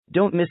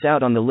Don't miss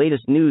out on the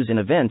latest news and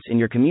events in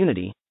your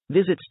community.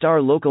 Visit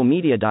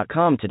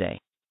starlocalmedia.com today.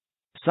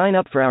 Sign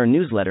up for our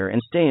newsletter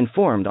and stay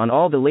informed on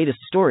all the latest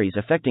stories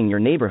affecting your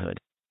neighborhood.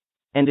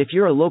 And if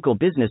you're a local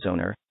business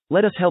owner,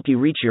 let us help you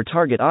reach your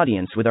target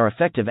audience with our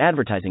effective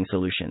advertising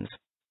solutions.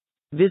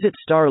 Visit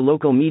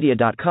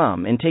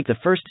starlocalmedia.com and take the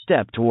first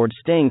step towards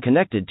staying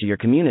connected to your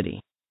community.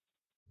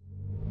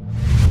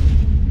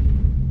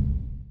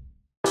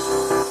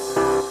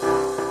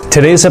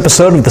 Today's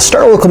episode of the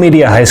Star Local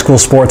Media High School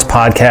Sports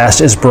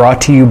Podcast is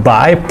brought to you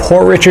by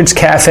Poor Richard's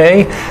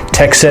Cafe,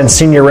 TechSense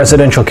Senior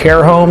Residential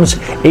Care Homes,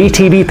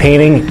 ATD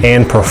Painting,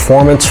 and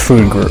Performance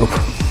Food Group.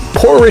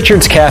 Poor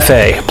Richard's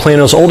Cafe,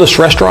 Plano's oldest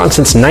restaurant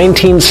since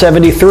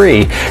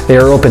 1973. They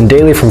are open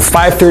daily from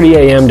 5:30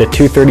 a.m. to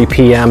 2:30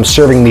 p.m.,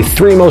 serving the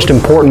three most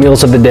important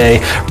meals of the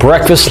day: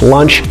 breakfast,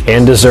 lunch,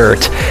 and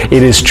dessert.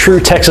 It is true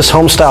Texas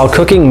home-style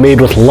cooking made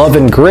with love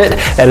and grit.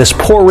 That is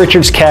Poor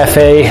Richard's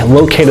Cafe,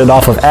 located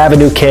off of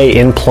Avenue K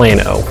in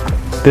Plano.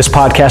 This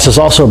podcast is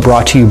also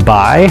brought to you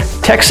by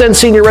TechSense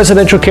Senior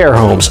Residential Care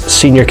Homes,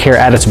 senior care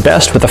at its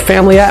best with a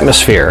family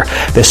atmosphere.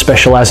 They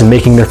specialize in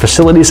making their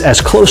facilities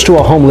as close to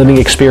a home living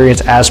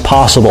experience as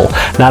possible.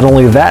 Not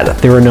only that,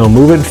 there are no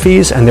move-in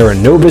fees and there are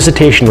no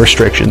visitation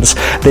restrictions.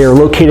 They are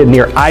located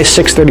near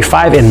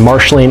I-635 in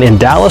Marsh Lane in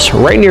Dallas,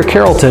 right near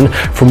Carrollton.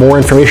 For more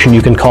information,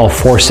 you can call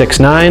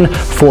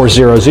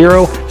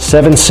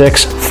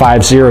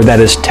 469-400-7650. That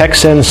is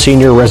TechSense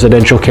Senior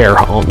Residential Care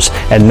Homes.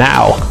 And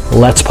now,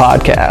 let's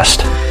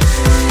podcast.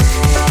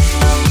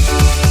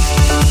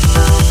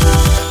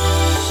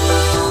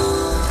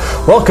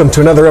 Welcome to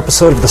another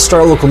episode of the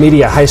Star Local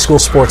Media High School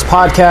Sports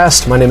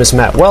Podcast. My name is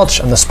Matt Welch.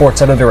 I'm the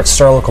sports editor at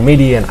Star Local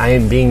Media, and I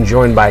am being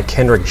joined by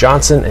Kendrick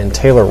Johnson and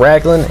Taylor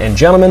Ragland. And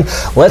gentlemen,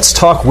 let's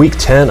talk Week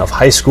 10 of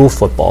high school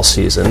football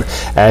season.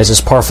 As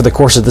is par for the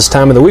course at this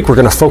time of the week, we're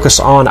going to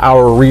focus on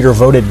our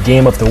reader-voted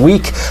game of the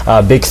week.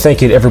 Big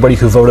thank you to everybody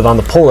who voted on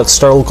the poll at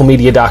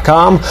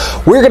starlocalmedia.com.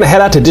 We're going to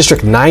head out to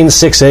District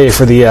 9-6A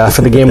for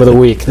the game of the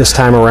week this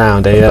time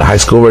around. The high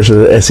school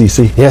versus the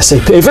SEC. Yes, a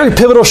very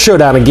pivotal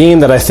showdown, a game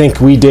that I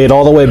think we did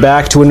all the way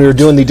back to when we were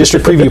doing the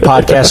district preview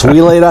podcast. We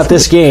laid out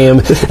this game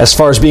as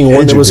far as being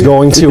one that was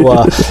going to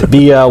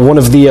be one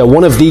of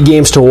the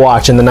games to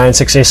watch in the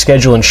 9-6A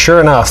schedule. And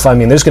sure enough, I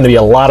mean, there's going to be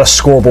a lot of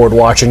scoreboard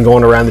watching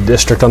going around the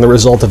district on the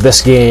result of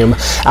this game.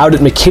 Out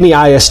at McKinney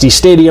ISD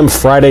Stadium,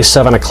 Friday,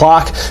 7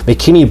 o'clock,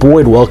 McKinney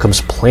Boyd welcomes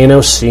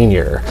Plano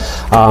Senior.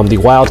 The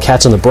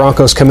Wildcats and the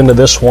Broncos come into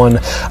this one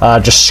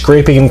just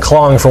scraping and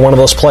clawing for one of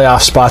those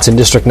playoff spots in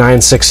District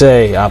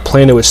 9-6A.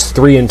 Plano is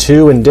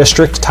 3-2 in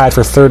district, tied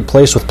for third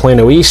place with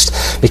Plano East.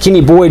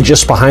 McKinney Boyd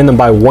just behind them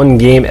by one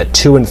game at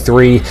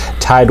 2-3,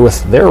 tied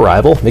with their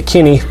rival,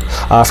 McKinney,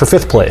 for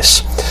fifth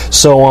place.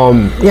 So, I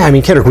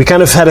mean, Kendrick, we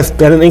kind of had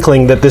an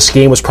inkling that this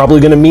game was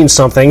probably going to mean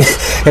something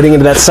heading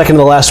into that second to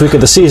the last week of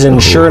the season.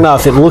 Sure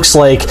enough, it looks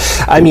like,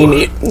 at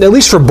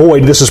least for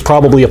Boyd, this is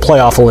probably a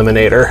playoff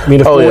eliminator. I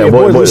mean, if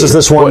Boyd loses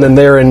this one, then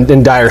they're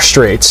in dire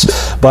straits.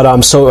 But,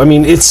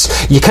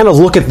 you kind of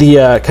look at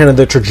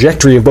the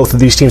trajectory of both of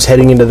these teams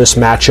heading into this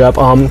matchup.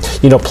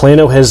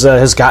 Plano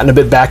has gotten a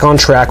bit back on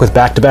track with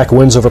back-to-back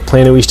wins over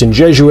Plano East and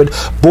Jesuit.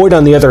 Boyd,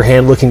 on the other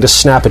hand, looking to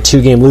snap a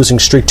two-game losing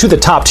streak to the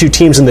top two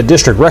teams in the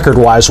district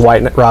record-wise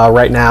right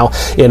now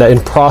in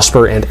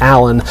Prosper and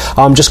Allen.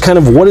 Just kind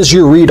of what is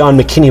your read on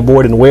McKinney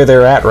Boyd and where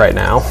they're at right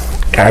now?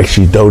 I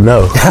actually don't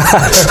know.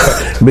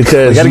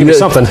 Because you got to give me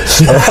something.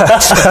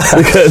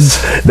 Because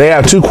they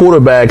have two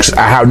quarterbacks.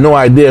 I have no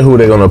idea who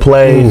they're going to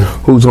play,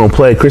 who's going to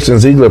play. Christian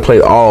Ziegler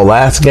played all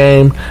last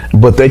game,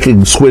 but they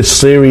can switch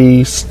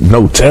series,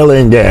 no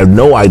telling. They have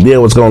no idea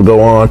what's going to go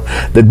on.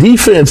 The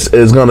defense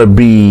is going to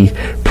be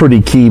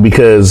pretty key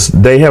because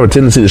they have a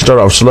tendency to start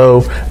off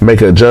slow,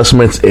 make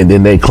adjustments, and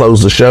then they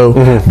close the show.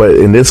 But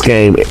in this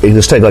game, it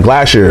just take like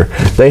last year,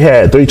 they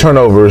had 3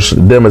 turnovers,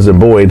 Demons and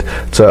Boyd,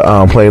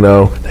 to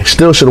Plano. They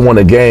still should have won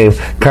the game.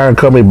 Kyron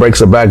Cummey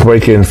breaks a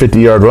back-breaking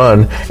 50-yard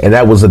run, and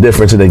that was the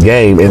difference in the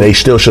game, and they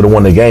still should have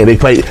won the game. They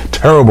played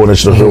terrible and they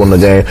should have won the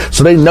game.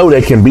 So they know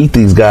they can beat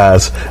these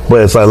guys,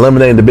 but it's like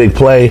eliminating the big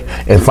play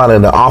and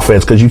finding the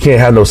offense because you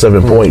can't have no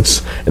 7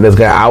 points. And this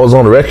guy, I was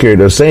on the record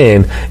of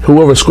saying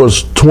whoever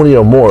scores 20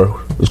 or more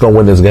is going to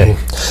win this game.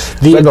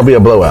 It's not going to be a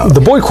blowout.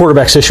 The Boyd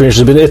quarterback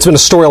situation it's been a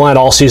storyline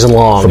all season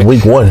long. From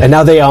week one. And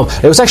now they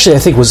it was actually, I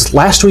think, was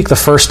last week the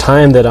first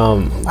time that I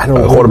don't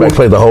know, quarterback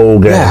played the whole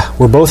game. Yeah,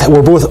 we're both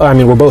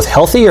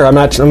healthy, or I'm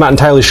not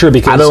entirely sure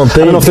because I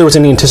don't know if there was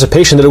any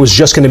anticipation that it was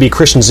just going to be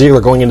Christian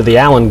Ziegler going into the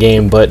Allen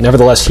game, but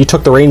nevertheless he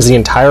took the reins the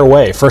entire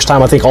way. First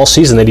time I think all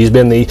season that he's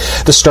been the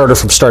starter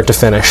from start to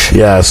finish.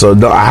 Yeah, so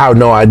I have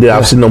no idea.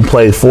 I've seen them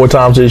play 4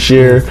 times this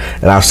year,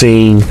 and I've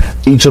seen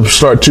each of them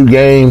start 2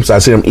 games.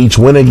 I've seen them each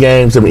win win a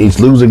game, some each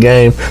lose a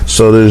game.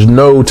 So there's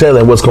no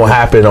telling what's going to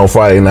happen on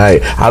Friday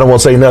night. I don't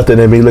want to say nothing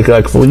and be looking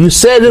like, well, you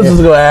said this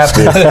was going to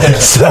happen.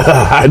 So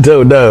I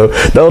don't know.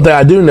 The only thing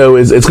I do know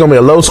is it's going to be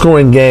a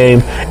low-scoring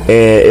game, and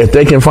if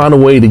they can find a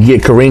way to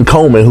get Kareem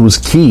Coleman, who's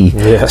key,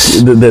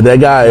 that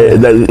guy,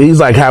 he's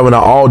like having an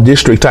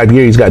all-district type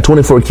year. He's got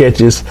 24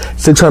 catches,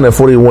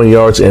 641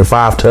 yards, and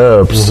 5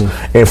 tubs.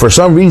 And for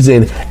some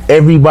reason,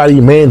 everybody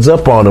mans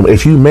up on him.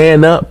 If you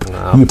man up,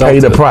 you pay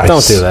the price.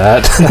 Don't do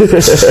that.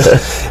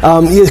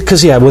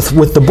 Because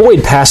with the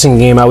Boyd passing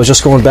game, I was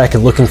just going back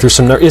and looking through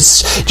some numbers.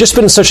 It's just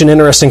been such an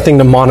interesting thing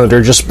to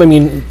monitor.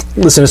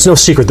 Listen, it's no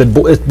secret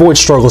that Boyd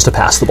struggles to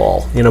pass the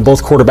ball.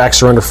 Both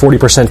quarterbacks are under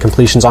 40%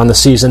 completions on the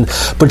season.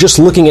 But just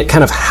looking at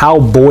kind of how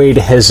Boyd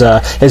has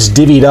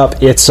divvied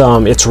up its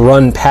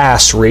run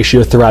pass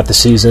ratio throughout the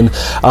season.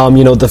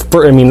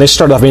 They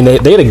started off.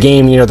 They had a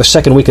game. The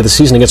second week of the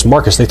season against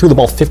Marcus, they threw the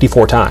ball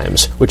 54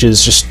 times, which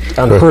is just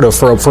unheard of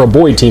for a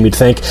Boyd team. You'd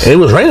think. It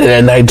was raining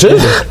that night too.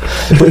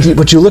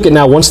 But you look at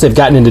now, once they've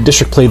gotten into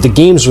district play, the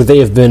games where they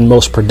have been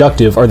most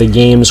productive are the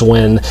games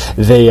when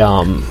they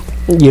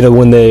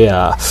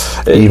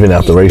even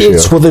out the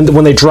ratio.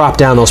 When they drop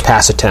down those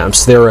pass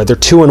attempts, they're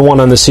 2-1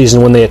 on the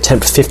season when they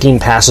attempt 15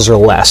 passes or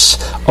less,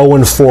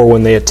 0-4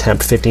 when they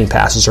attempt 15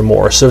 passes or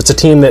more. So it's a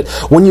team that,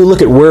 when you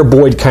look at where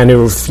Boyd kind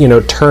of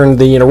turned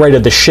the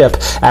righted the ship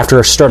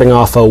after starting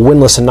off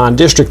winless and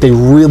non-district, they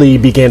really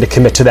began to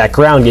commit to that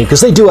ground game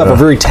because they do have a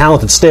very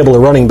talented stable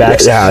of running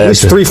backs. At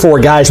least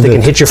 3-4 guys that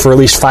can hit you for at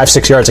least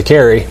 5-6 yards a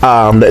carry.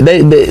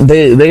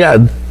 They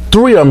got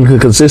 3 of them can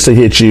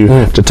consistently hit you.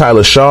 To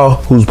Tyler Shaw,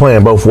 who's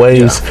playing both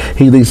ways.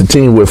 He leads the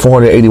team with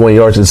 481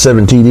 yards and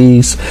 7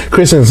 TDs.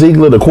 Christian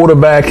Ziegler, the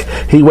quarterback,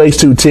 he weighs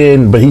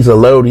 210, but he's a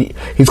load.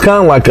 He's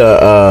kind of like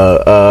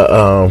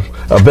a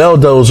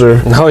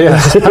belldozer. Oh yeah,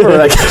 I remember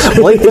that.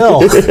 Blake Bell.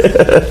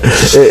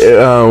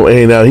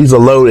 He's a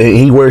load, and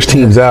he wears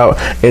teams out.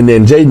 And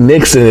then Jaden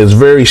Nixon is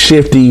very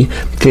shifty,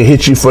 can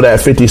hit you for that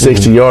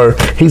 50-60 yard.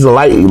 He's a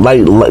light,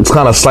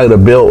 kind of slighter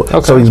built,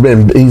 so he's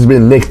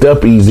been nicked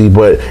up easy.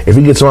 But if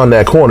he gets around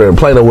that corner,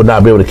 Plano would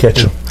not be able to catch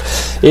him.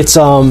 It's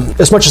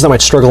as much as I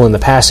might struggle in the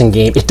passing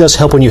game, it does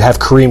help when you have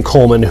Kareem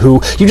Coleman,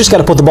 who you just got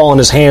to put the ball in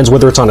his hands,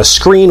 whether it's on a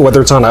screen,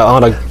 whether it's on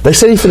a. They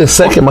said he finished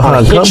second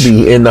behind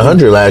Cumbie in the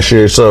 100 last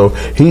year, so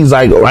he's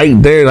like right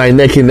there, like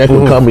neck and neck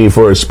with Cumbie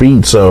for his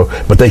speed. So,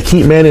 but they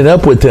keep manning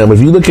up with him. If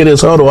you look at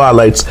his huddle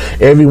highlights,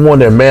 everyone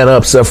that man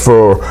up except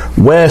for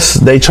Wes,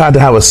 they tried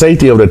to have a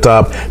safety over the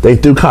top. They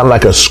threw kind of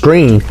like a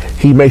screen.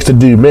 He makes the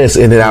dude miss,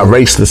 and then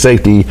outraced the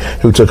safety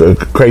who took a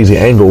crazy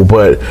angle.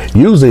 But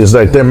usually it's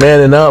like they're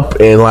manning up,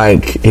 and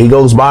like he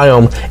goes by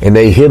them and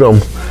they hit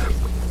him.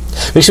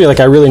 Makes me like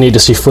I really need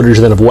to see footage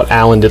then of what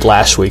Allen did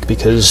last week,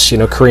 because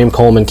Kareem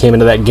Coleman came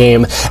into that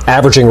game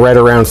averaging right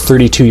around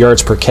 32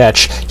 yards per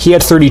catch. He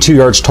had 32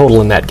 yards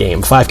total in that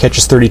game, 5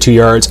 catches, 32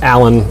 yards.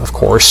 Allen, of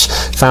course,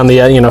 found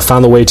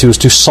the way to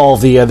solve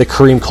the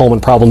Kareem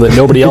Coleman problem that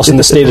nobody else in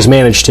the state has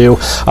managed to.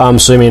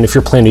 So if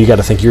you're playing, you got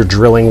to think you're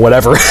drilling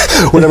whether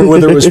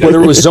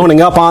it was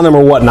zoning up on them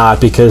or whatnot,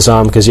 because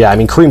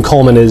Kareem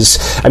Coleman is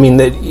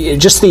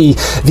just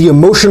the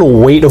emotional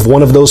weight of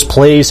one of those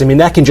plays.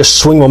 That can just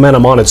swing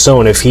momentum on its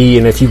own if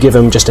you give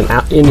him just an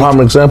prime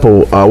example.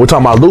 We're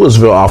talking about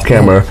Louisville off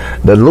camera.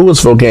 The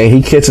Louisville game,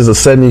 he catches a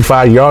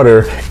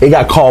 75-yarder. It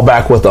got called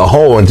back with a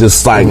hole, and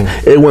just like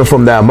it went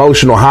from that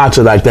emotional high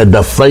to like that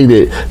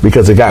deflated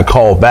because it got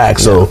called back.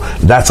 So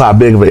that's how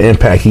big of an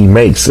impact he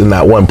makes in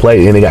that one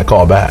play, and it got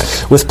called back.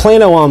 With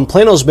Plano,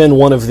 Plano's been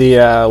one of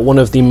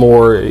the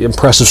more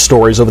impressive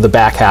stories over the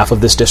back half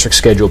of this district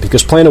schedule,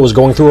 because Plano was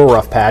going through a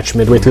rough patch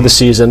midway through the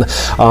season.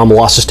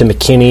 Losses to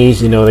McKinney,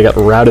 they got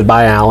routed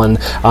by Allen.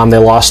 They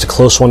lost a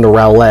close one to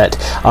Rowlett,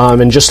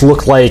 and just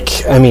looked like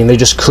they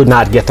just could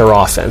not get their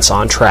offense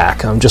on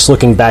track. Just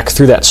looking back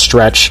through that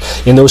stretch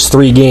in those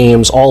 3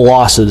 games, all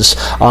losses.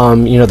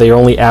 They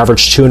only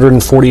averaged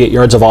 248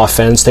 yards of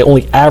offense. They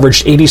only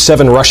averaged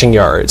 87 rushing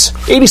yards.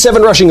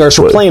 87 rushing yards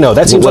for Plano.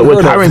 That seems unheard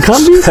of. Kyron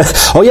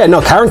Cumbie? Oh yeah,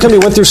 no, Kyron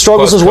Cumbie went through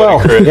struggles as well.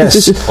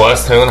 Yes,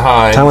 plus Tylen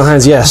Hines. Tylen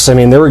Hines, yes.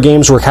 There were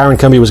games where Kyron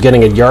Cumbie was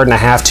getting 1.5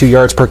 yards, 2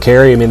 yards per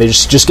carry. They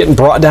just getting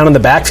brought down in the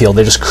backfield.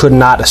 They just could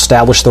not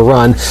establish the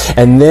run.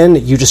 And then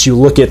you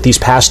look at these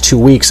past 2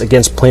 weeks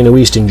against Plano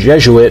East and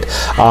Jesuit,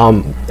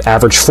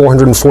 averaged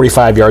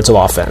 445 yards of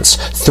offense,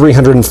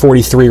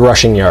 343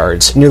 rushing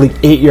yards, nearly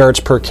 8 yards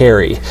per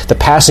carry. The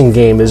passing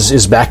game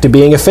is back to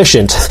being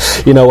efficient.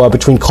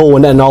 Between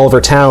Colwyn and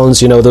Oliver Towns,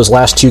 those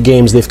last 2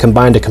 games they've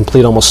combined to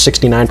complete almost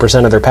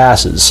 69% of their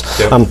passes.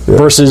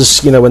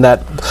 Versus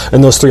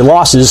in those 3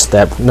 losses,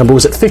 that number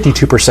was at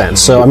 52%.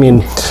 So I've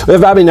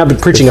been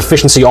preaching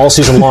efficiency all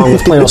season long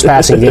with Plano's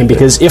passing game,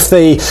 because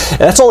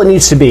that's all it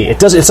needs to be.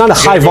 It's not a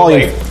high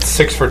volume. Like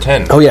 6 for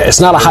 10. Oh yeah, it's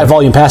not a high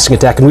volume passing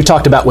attack, and we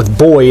talked about with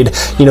Boyd,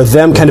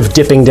 them kind of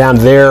dipping down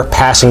their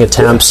passing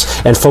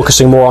attempts and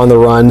focusing more on the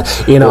run.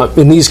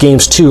 In these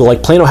games too,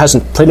 like Plano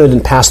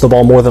didn't pass the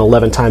ball more than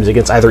 11 times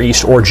against either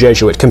East or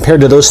Jesuit.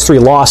 Compared to those 3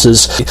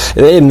 losses,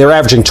 and they're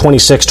averaging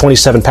 26,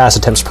 27 pass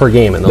attempts per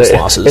game in those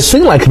losses. It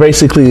seems like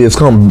basically it's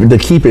going to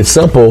keep it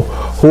simple.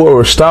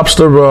 Whoever stops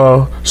the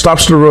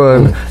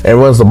run and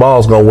runs the ball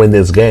is going to win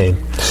this game.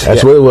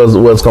 That's really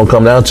what it's going to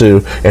come down to.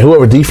 And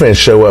whoever defense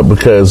show up,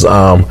 because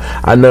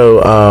I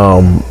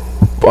know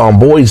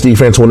Boyd's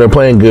defense, when they're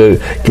playing good,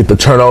 get the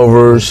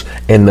turnovers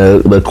and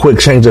the quick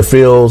change of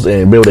fields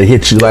and be able to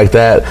hit you like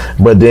that.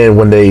 But then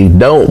when they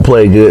don't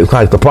play good, it's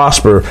like the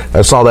Prosper.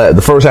 I saw that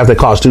the first half they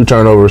caused 2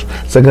 turnovers,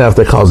 second half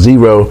they caused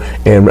 0,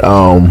 and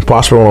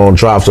Prosper on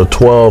drives of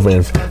 12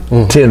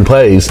 and 10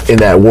 plays, and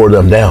that wore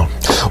them down.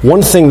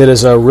 One thing that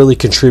has really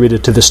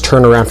contributed to this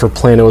turnaround for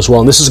Plano as well,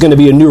 and this is going to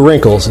be a new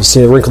wrinkle, it's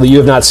a wrinkle that you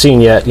have not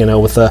seen yet,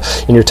 with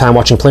in your time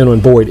watching Plano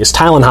and Boyd, is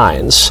Tylen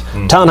Hines.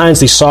 Tylen Hines,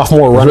 the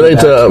sophomore running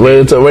back.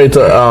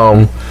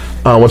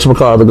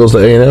 Whatchamacallit that goes to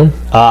A&M?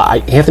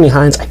 Anthony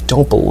Hines, I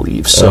don't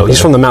believe so. Okay.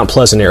 He's from the Mount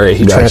Pleasant area.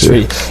 He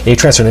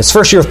transferred in his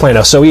first year of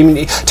Plano. So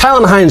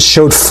Tylen Hines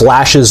showed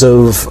flashes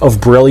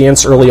of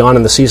brilliance early on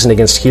in the season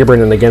against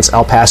Hebron and against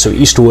El Paso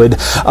Eastwood.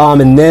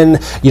 And then,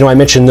 I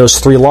mentioned those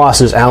 3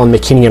 losses, Allen,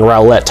 McKinney, and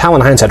Rowlett.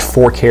 Tylen Hines had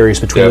 4 carries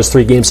between those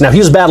 3 games. Now, he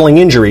was battling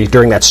injury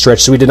during that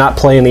stretch, so he did not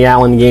play in the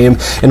Allen game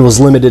and was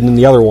limited in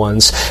the other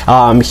ones.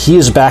 He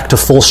is back to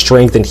full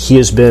strength, and he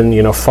has been,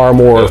 far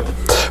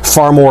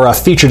more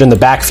featured in the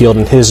backfield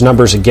in his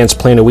numbers against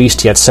Plano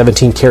East. He had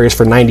 17 carries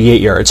for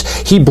 98 yards.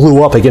 He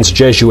blew up against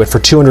Jesuit for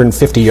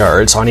 250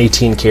 yards on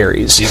 18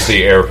 carries. He's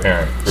the heir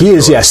apparent. He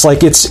is, yes.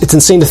 It's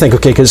insane to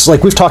think, because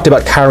we've talked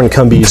about Kyron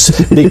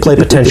Cumby's big play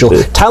potential.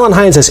 Tylen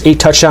Hines has 8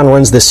 touchdown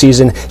runs this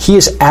season. He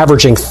is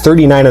averaging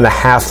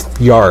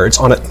 39.5 yards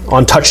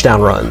on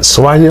touchdown runs.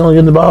 So why is he only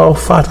getting the ball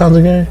 5 times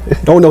a game?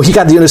 Oh no, he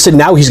got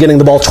now he's getting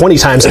the ball 20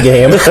 times a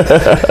game.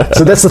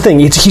 So that's the thing.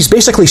 He's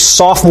basically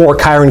sophomore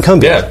Kyron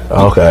Cumby. Yeah.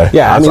 Okay.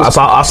 Yeah,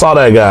 I saw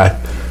that guy.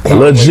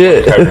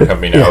 Legit.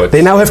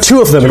 They now have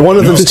 2 of them, and one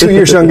of them is 2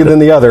 years younger than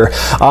the other.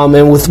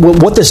 And with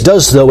what this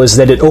does, though, is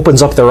that it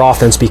opens up their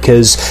offense,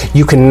 because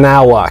you can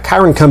now.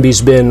 Kyron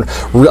Cumby's been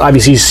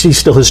obviously he's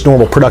still his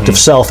normal productive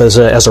self as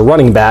a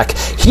running back.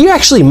 He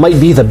actually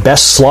might be the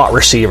best slot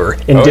receiver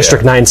in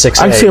District 9-6A.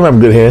 I can see him having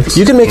good hands.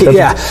 You can make it,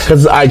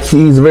 because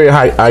he's a very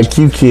high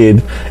IQ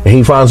kid, and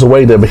he finds a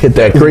way to hit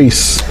that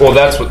crease. Well,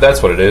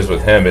 that's what it is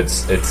with him.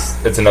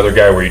 It's another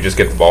guy where you just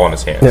get the ball in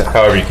his hands,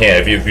 however you can.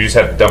 If you just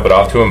have to dump it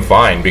off to him,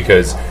 fine.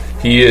 Because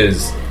he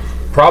is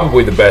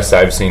probably the best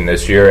I've seen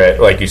this year at,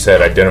 like you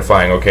said,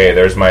 identifying, okay,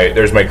 there's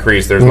my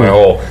crease, there's my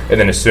hole, and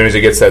then as soon as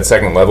he gets to that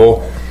second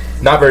level,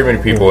 not very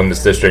many people in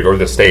this district or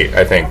the state,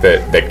 I think,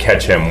 that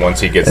catch him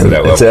once he gets to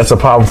that level. That's a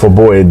problem for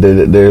Boyd.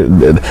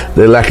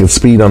 They're lacking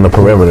speed on the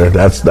perimeter.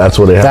 That's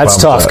what they have. That's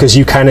tough, because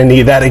you kind of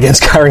need that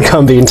against Kyron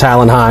Cumby and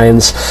Tylen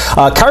Hines.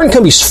 Kyron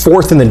Cumby's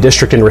 4th in the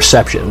district in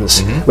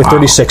receptions with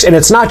 36, and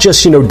it's not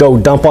just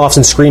dump offs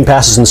and screen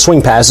passes and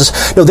swing passes.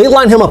 No, they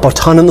line him up a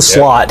ton in the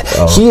slot.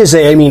 He is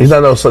he's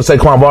not no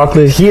Saquon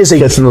Barkley. He is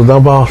catching the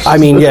dump offs.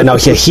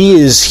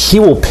 He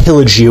will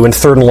pillage you in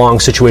 3rd and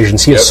long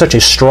situations. He is such a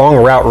strong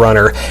route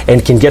runner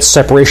and can get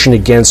separation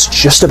against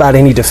just about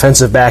any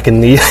defensive back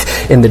in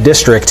the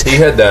district. He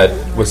had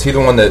that. Was he the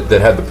one that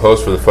had the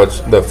post for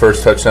the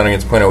first touchdown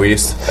against Plano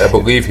East? I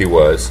believe he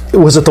was.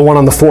 Was it the one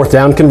on the 4th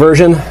down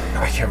conversion?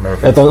 I can't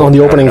remember. On the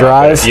opening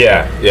drive?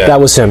 Yeah. That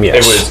was him,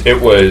 yes.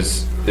 It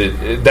was.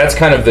 That's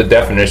kind of the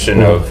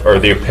definition of, or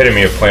the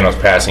epitome of Plano's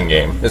passing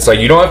game. It's like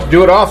you don't have to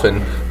do it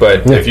often,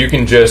 but if you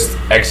can just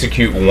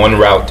execute one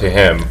route to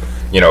him,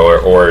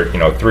 or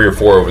 3 or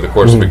 4 over the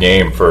course of a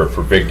game for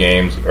big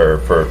games or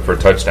for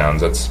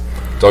touchdowns. That's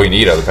all you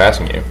need out of the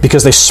passing game.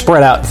 Because they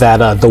spread out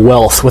that the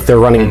wealth with their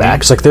running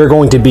backs. Like they're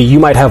going to be, you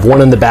might have one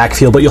in the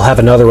backfield, but you'll have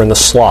another in the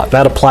slot.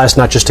 That applies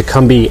not just to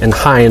Cumby and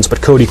Hines,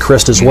 but Cody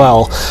Christ as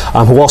well,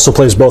 who also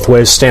plays both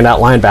ways, standout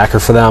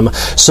linebacker for them.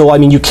 So,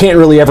 you can't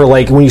really ever,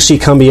 when you see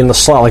Cumby in the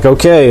slot,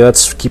 okay,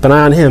 let's keep an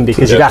eye on him,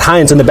 because you got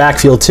Hines in the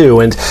backfield too.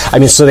 And,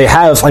 so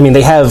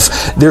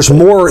there's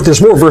more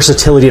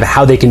versatility to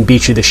how they can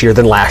beat you this year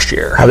than last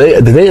year.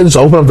 Did they just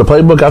open up the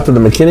playbook after the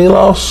McKinney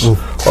loss?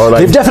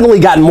 They've definitely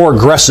gotten more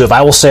aggressive,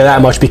 I will say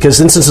that much, because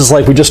instances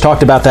like we just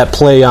talked about that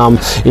play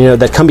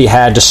that Cumby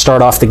had to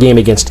start off the game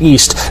against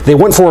East, they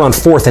went for it on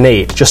 4th and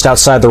 8 just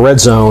outside the red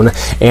zone,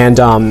 and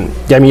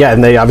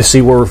and they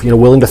obviously were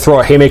willing to throw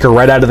a haymaker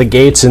right out of the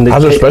gates. And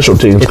how's their special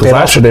teams? Because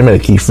last year they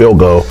made a key field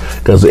goal,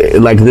 because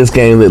this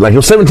game, it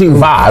was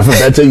 17-5. If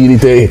that tell you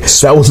anything,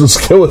 that was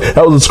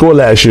the score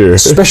last year.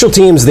 Special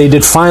teams, they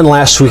did fine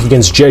last week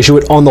against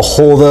Jesuit. On the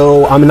whole,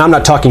 though, I'm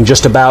not talking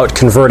just about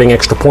converting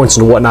extra points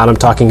and whatnot. I'm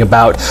talking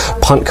about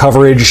punt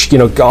coverage,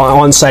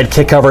 onside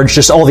kick coverage,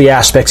 just all the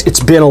aspects. It's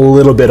been a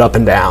little bit up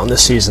and down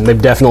this season.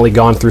 They've definitely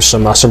gone through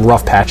some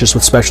rough patches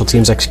with special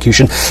teams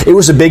execution. It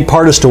was a big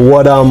part as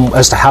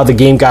to how the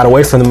game got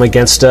away from them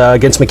against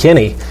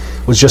McKinney.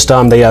 was just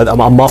they had a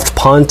muffed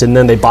punt, and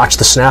then they botched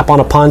the snap on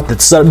a punt.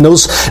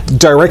 Those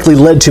directly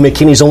led to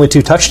McKinney's only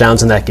 2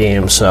 touchdowns in that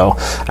game. So,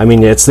 I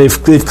mean,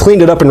 they've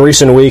cleaned it up in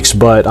recent weeks,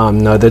 but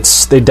no,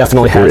 they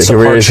definitely had some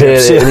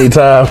hardships.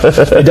 Anytime.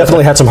 They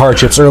definitely had some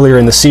hardships earlier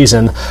in the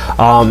season.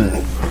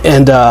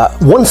 And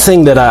one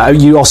thing that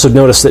you also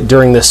noticed that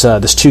during this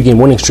 2-game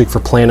winning streak for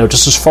Plano,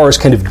 just as far as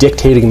kind of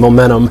dictating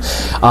momentum,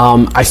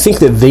 I think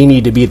that they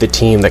need to be the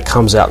team that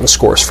comes out and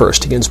scores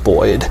first against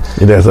Boyd.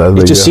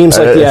 It just seems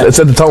like it's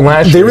at the tone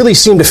last year. They really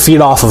seem to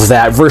feed off of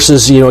that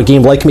versus a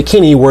game like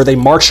McKinney where they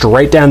marched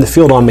right down the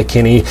field on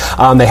McKinney.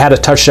 They had a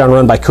touchdown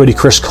run by Cody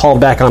Chris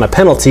called back on a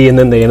penalty, and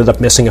then they ended up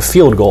missing a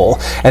field goal,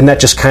 and that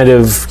just kind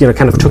of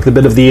took the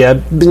bit of the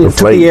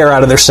took the air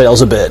out of their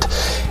sails a bit.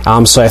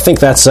 So I think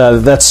that's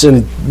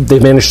they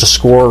managed to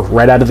score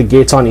right out of the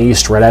gates on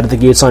East, right out of the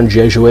gates on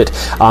Jesuit.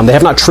 They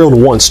have not trailed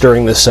once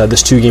during this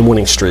 2-game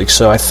winning streak.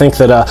 So I think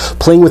that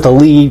playing with the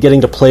lead,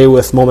 getting to play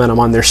with momentum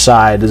on their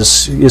side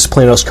is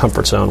Plano's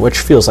comfort zone, which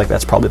feels like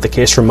that's probably the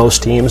case for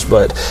most teams,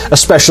 but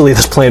especially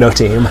this Plano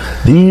team.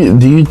 Do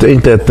you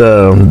think that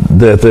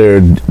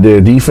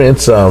their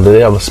defense, do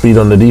they have a speed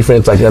on the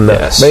defense, like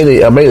yes.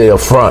 mainly up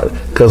front?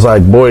 Because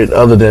like Boyd,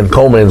 other than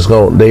Coleman's,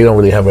 they don't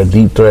really have a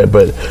deep threat.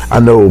 But I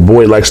know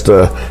Boyd likes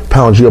to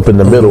pound you up in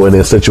the middle and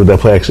then set you with that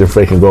play action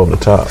fake and go over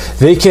the top.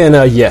 They can,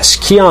 yes.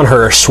 Keon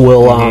Hurst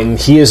will.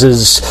 He is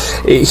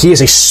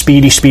a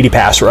speedy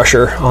pass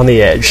rusher on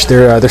the edge.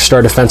 Their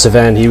star defensive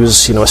end. He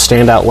was a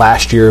standout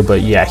last year,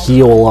 but yeah,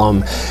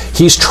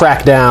 he's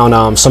tracked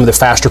down some of the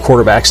faster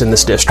quarterbacks in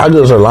this district. How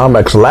good is our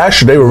linebackers?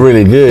 Last year they were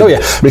really good. Oh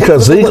yeah,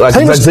 because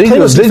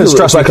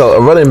Ziegler's like a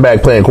running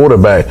back playing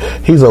quarterback.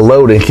 He's a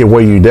load and can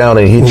wear you down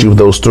and hit you with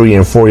those 3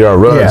 and 4 yard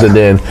runs, and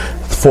then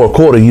fourth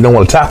quarter, you don't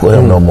want to tackle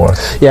him no more.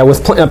 Yeah,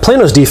 with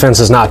Plano's defense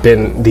has not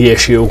been the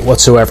issue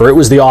whatsoever. It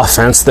was the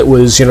offense that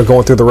was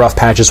going through the rough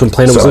patches when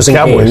Plano was losing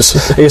games.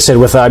 Like I said,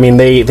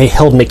 they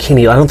held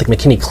McKinney. I don't think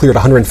McKinney cleared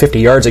 150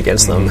 yards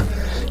against them.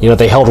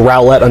 They held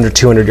Rowlett under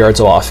 200 yards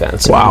of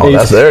offense. Wow,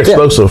 they're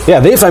explosive. Yeah,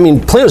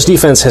 Plano's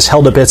defense has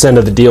held up its end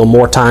of the deal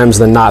more times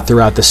than not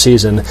throughout the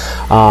season.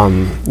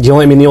 The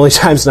only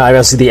times now,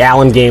 obviously, the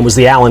Allen game was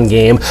the Allen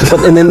game,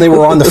 and then they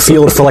were on the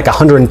field for like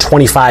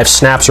 125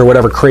 snaps or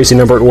whatever crazy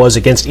number it was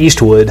against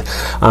Eastwood.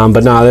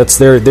 But no,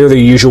 they're the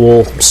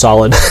usual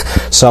solid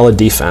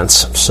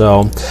defense.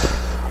 So.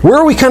 Where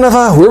are we kind of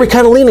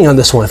leaning on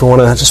this one? If we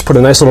want to just put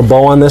a nice little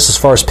bow on this as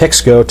far as picks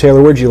go,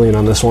 Taylor, where'd you lean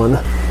on this one?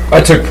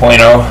 I took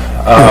Plano.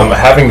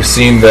 Having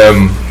seen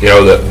them,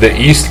 the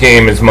East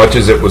game, as much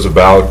as it was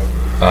about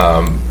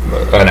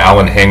an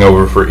Allen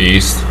hangover for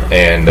East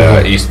and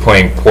East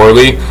playing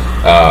poorly,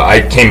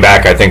 I came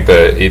back, I think,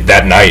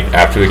 that night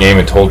after the game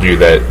and told you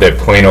that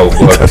Plano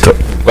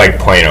looked like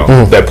Plano,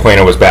 that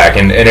Plano was back.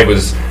 And it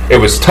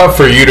was tough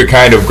for you to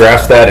kind of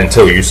grasp that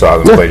until you saw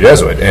them play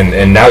Jesuit.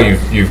 And now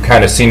you've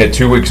kind of seen it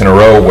 2 weeks in a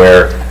row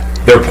where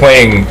they're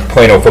playing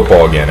Plano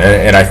football again.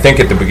 And I think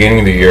at the beginning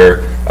of the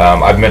year,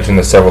 I've mentioned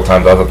this several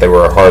times, I thought they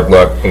were a hard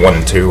luck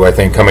 1-2. I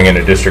think coming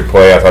into district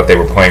play, I thought they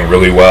were playing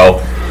really well.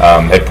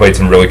 Had played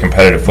some really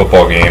competitive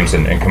football games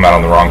and come out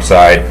on the wrong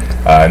side.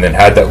 And then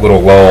had that little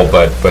lull,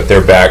 but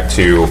they're back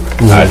to.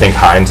 I think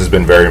Hines has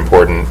been very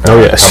important.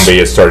 Cumbie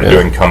has started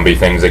doing Cumbie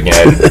things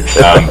again.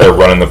 They're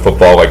running the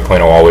football like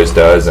Plano always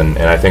does, and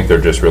I think they're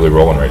just really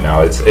rolling right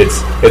now. It's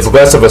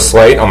less of a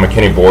slight on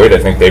McKinney Boyd. I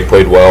think they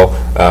played well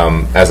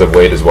as of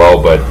late as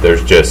well, but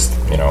there's just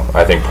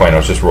I think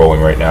Plano's just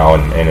rolling right now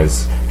and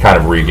has kind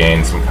of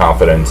regained some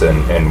confidence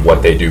in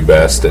what they do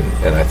best,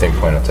 and I think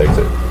Plano takes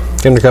it.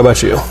 Kendrick, how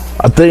about you?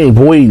 I think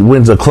Boyd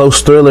wins a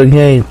close thriller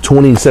game,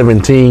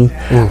 2017.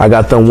 I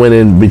got them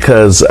winning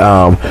because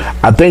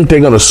I think they're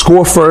going to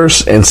score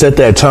first and set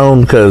that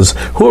tone, because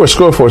whoever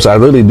scores first, I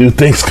really do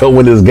think is going to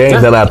win this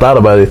game. Then I thought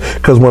about it,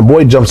 because when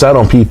Boyd jumps out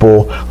on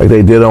people like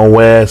they did on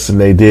West and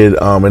they did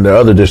in their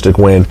other district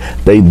win,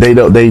 they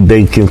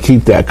can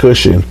keep that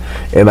cushion.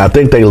 And I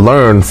think they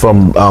learned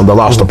from the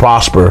loss to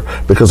Prosper,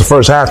 because the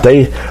first half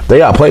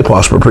they outplayed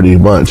Prosper pretty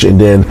much, and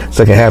then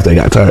second half they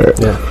got tired.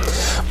 Yeah,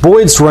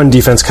 Boyd's run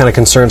defense kind of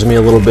concerns me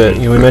a little bit.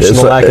 We mentioned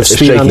the lack of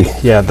speed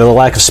the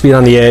lack of speed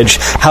on the edge,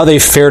 how they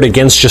fared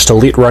against just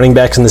elite running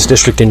backs in this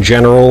district in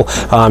general.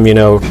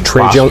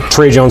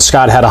 Trey Jones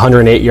Scott had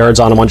 108 yards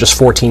on him on just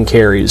 14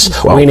 carries.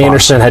 Wayne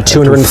Anderson had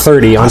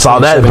 230 on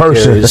 27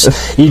 carries.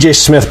 EJ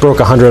Smith broke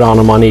 100 on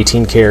him on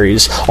 18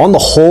 carries. On the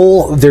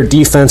whole, their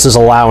defense is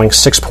allowing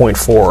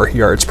 6.4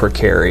 yards per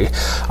carry.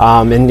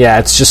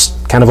 It's just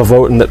kind of a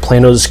vote in that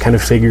Plano's kind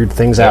of figured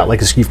things out,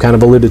 like you've kind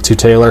of alluded to,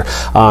 Taylor.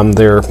 All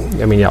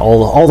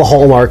the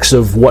hallmarks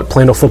of what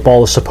Plano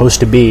football is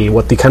supposed to be,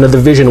 what the kind of the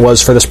vision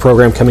was for this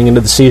program coming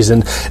into the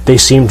season, they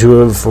seem to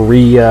have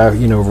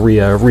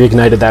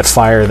reignited that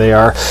fire. They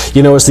are, as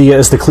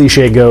the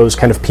cliche goes,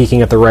 kind of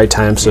peaking at the right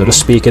time, so to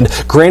speak. And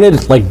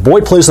granted,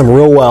 Boyd plays them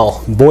real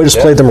well. Boyd has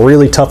played them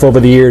really tough over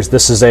the years.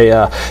 This is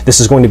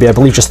going to be, I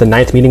believe, just the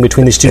 9th meeting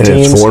between these two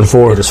teams. It's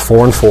 4-4. It is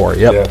 4-4.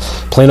 Yep. Yeah.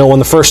 Plano won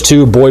the first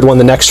 2. Boyd won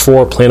the next 4.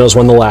 before. Plano's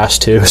won the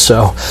last 2.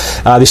 So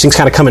these things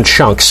kind of come in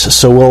chunks.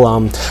 So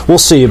we'll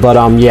see. But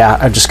yeah,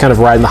 I'm just kind of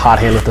riding the hot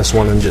hand with this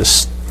one and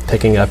just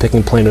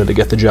picking Plano to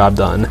get the job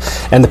done.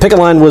 And the picket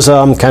line was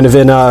kind of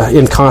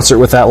in concert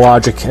with that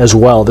logic as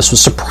well. This was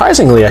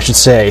surprisingly a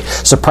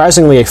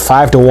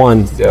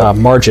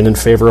 5-1 margin in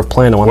favor of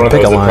Plano on the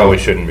picket line. One of those that probably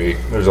shouldn't be.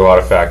 There's a lot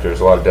of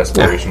factors, a lot of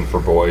desperation for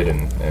Boyd,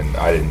 and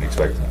I didn't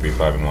expect it to be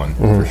 5-1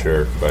 for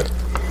sure. But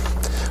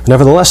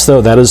nevertheless,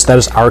 though, that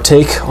is our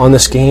take on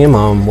this game.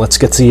 Let's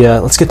get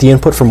the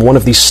input from one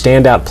of these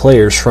standout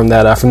players from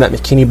that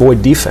McKinney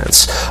Boyd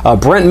defense,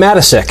 Brent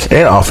Matisic.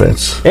 And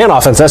offense.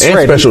 That's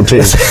right. Special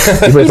teams.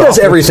 He does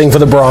everything for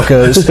the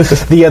Broncos.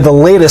 The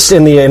latest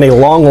in a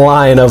long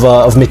line of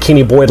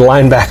McKinney Boyd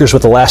linebackers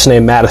with the last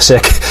name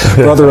Matisic,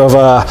 brother of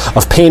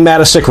Payne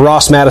Matisic,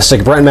 Ross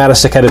Matisic. Brent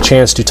Matisic had a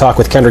chance to talk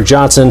with Kendrick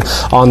Johnson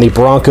on the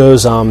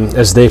Broncos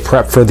as they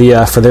prep for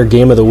their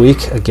game of the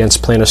week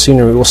against Plano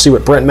Senior. We will see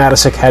what Brent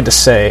Matisic had to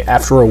say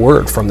after a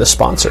word from this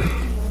sponsor.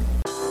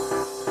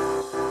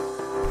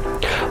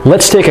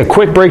 Let's take a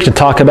quick break to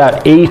talk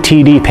about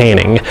ATD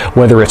Painting.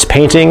 Whether it's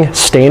painting,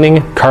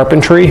 staining,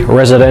 carpentry,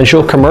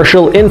 residential,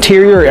 commercial,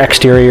 interior, or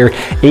exterior,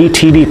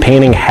 ATD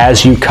Painting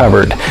has you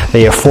covered.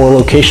 They have 4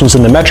 locations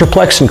in the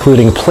Metroplex,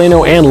 including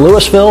Plano and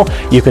Louisville.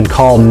 You can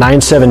call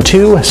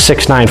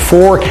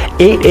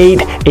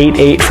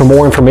 972-694-8888 for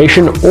more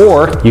information,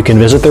 or you can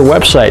visit their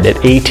website at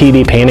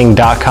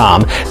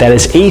atdpainting.com. That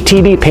is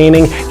ATD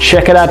Painting.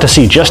 Check it out to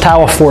see just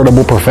how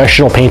affordable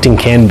professional painting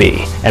can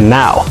be. And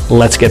now,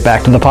 let's get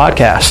back to the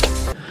podcast.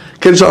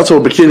 Kendrick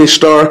Johnson with McKinney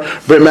Star,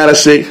 Brent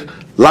Matisic,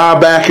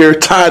 linebacker,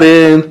 tight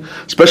end,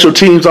 special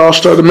teams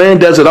all-star. The man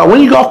does it all.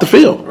 When you go off the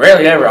field?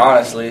 Rarely ever,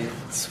 honestly.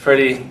 It's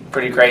pretty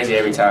crazy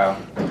every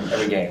time,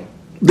 every game.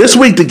 This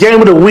week, the game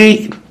of the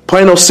week,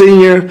 Plano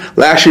Senior.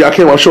 Last year, I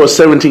came up short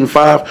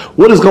 17-5.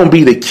 What is going to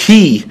be the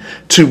key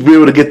to be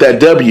able to get that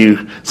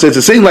W, since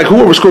it seems like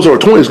whoever scores over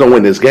 20 is going to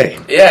win this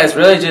game? Yeah, it's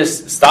really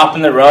just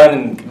stopping the run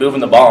and moving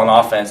the ball on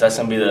offense. That's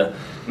going to be the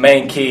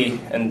main key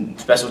in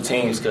special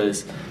teams,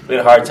 because we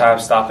had a hard time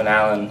stopping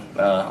Allen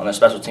on the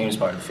special teams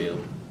part of the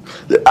field.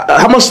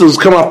 How much does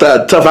come off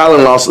that tough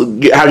Allen loss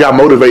have y'all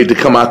motivated to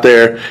come out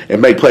there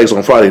and make plays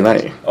on Friday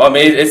night? Well, I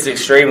mean, it's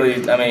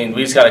extremely. I mean,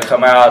 we just got to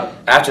come out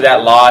after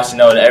that loss.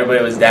 And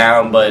everybody was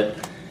down, but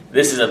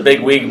this is a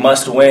big week,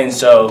 must win.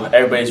 So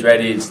everybody's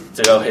ready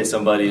to go hit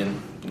somebody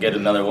and get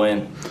another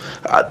win.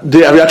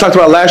 Y'all talked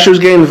about last year's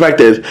game, the fact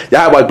that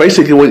y'all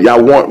basically what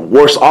y'all want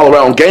worse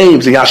all-around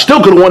games, and y'all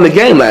still could have won the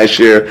game last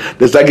year.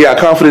 Does that give y'all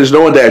confidence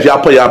knowing that if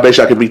y'all play y'all best,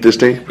 y'all can beat this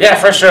team? Yeah,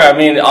 for sure. I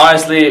mean,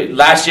 honestly,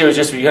 last year was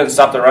just we couldn't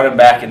stop the running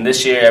back, and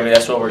this year, I mean,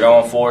 that's what we're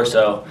going for.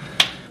 So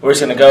we're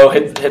just going to go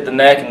hit the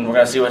neck, and we're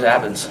going to see what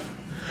happens.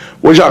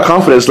 Where's y'all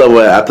confidence level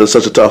at after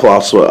such a tough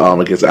loss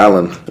against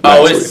Allen?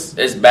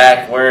 It's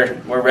back. We're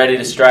ready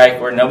to strike.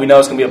 We know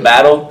it's going to be a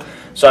battle.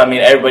 So, I mean,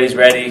 everybody's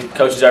ready.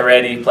 Coaches are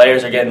ready.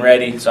 Players are getting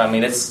ready. So, I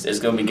mean, it's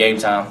going to be game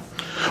time.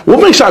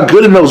 What makes y'all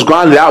good in those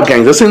grinded-out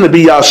games? That seems to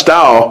be y'all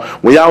style.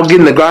 When y'all get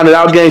in the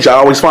grinded-out games, y'all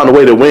always find a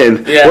way to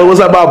win. Yeah. What was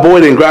that about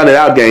Boyd in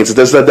grinded-out games?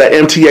 Is that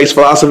MTH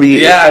philosophy?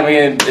 Yeah, I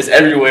mean, it's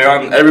everywhere.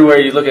 Everywhere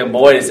you look at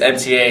Boyd, it's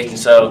MTH. And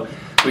so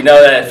we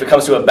know that if it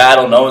comes to a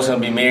battle, no one's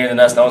going to be meaner than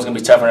us, no one's going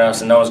to be tougher than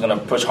us, and no one's going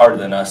to push harder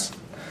than us.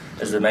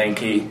 Is the main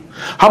key.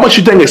 How much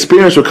you think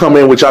experience will come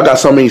in with y'all got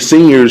so many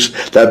seniors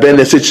that have been in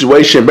this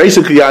situation?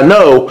 Basically, I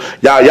know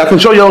y'all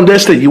control your own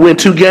destiny. You win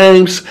 2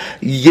 games,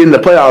 you get in the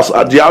playoffs.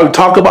 Do y'all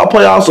talk about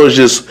playoffs, or is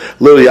just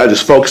literally y'all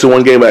just focus on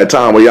one game at a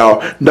time, where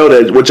y'all know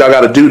that what y'all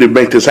got to do to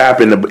make this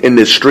happen in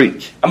this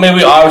streak? I mean,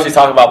 we obviously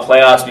talk about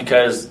playoffs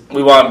because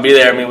we want to be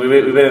there. I mean, we've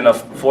been in a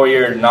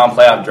 4-year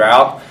non-playoff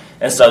drought.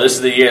 And so this is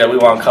the year that we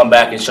want to come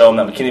back and show them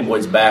that McKinney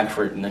Boyd's back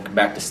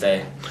to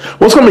stay.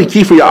 What's going to be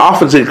key for your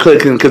offense in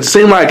clicking? Because it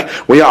seems like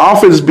when your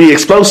offense be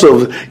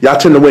explosive, y'all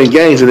tend to win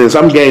games, and then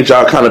some games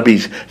y'all kind of be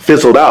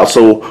fizzled out.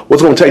 So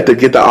what's going to take to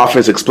get the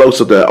offense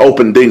explosive to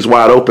open things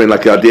wide open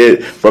like y'all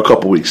did for a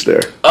couple weeks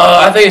there?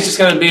 I think it's just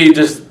going to be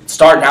just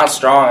starting out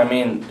strong. I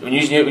mean, when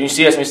you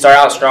see us, when we start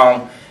out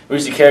strong, we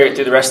usually carry it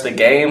through the rest of the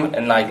game.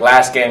 And like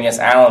last game against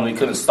Allen, we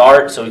couldn't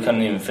start, so we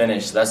couldn't even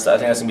finish. I think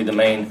that's going to be the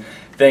main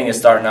thing, is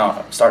starting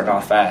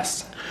off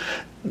fast.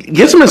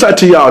 Get some insight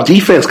to y'all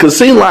defense, because it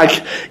seems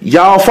like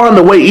y'all find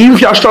a way. Even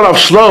if y'all start off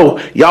slow,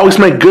 y'all always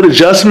make good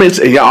adjustments,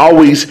 and y'all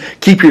always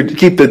keep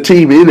the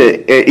team in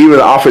it, and even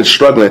the offense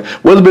struggling.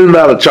 What's been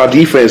about y'all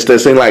defense that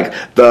seems like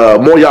the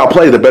more y'all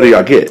play, the better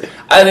y'all get?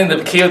 I think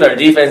the key with our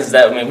defense is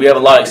that we have a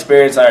lot of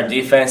experience on our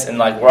defense, and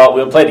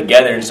we'll play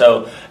together. And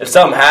so if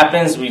something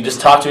happens, we just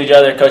talk to each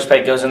other. Coach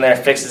Pate goes in there,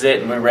 fixes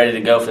it, and we're ready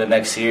to go for the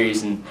next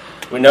series. And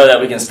we know that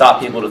we can stop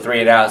people to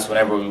 3 and outs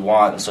whenever we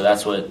want, so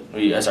that's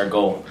our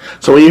goal.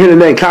 So when you hear the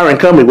name Kyron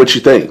Cummings, what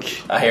you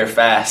think? I hear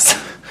fast.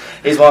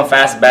 He's one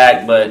fast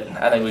back, but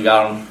I think we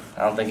got him.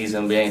 I don't think he's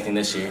going to be anything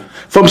this year.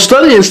 From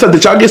studying stuff,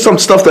 did y'all get some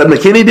stuff that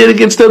McKinney did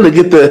against them to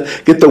get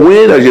the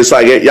win, or just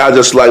like y'all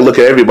just like look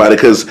at everybody?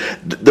 Because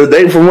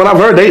they, from what I've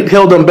heard, they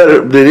held them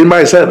better than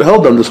anybody's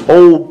held them this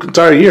whole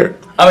entire year.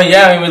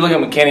 We look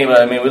at McKinney,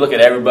 but we look at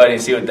everybody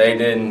and see what they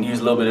did and use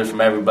a little bit from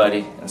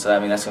everybody. And so,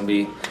 that's going to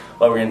be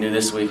what we're going to do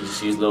this week is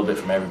just use a little bit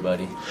from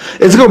everybody.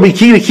 It's going to be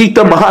key to keep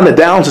them behind the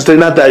downs since they're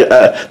not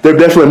that. They're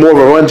definitely more of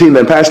a run team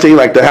than pass team.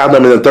 Like to have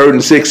them in the 3rd and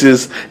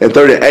 6s and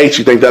 3rd and 8s,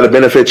 you think that'll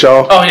benefit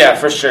y'all? Oh yeah,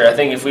 for sure. I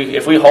think if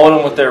we hold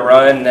them with their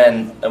run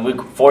and we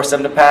force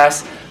them to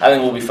pass, I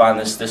think we'll be fine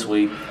this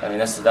week. I mean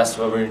that's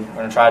what we're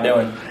going to try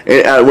doing.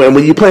 And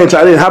when you playing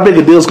tight end, how big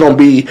a deal is going to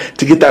be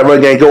to get that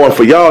run game going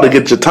for y'all to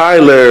get your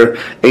Tyler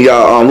and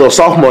your little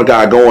sophomore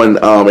guy going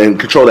and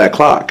control that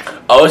clock?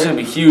 Oh, it's going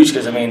to be huge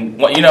because, I mean,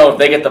 if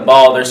they get the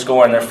ball, they're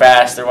scoring, they're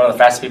fast, they're one of the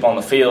fastest people on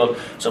the field.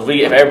 So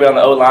if everybody on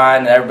the O-line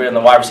and everybody on the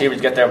wide receivers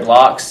get their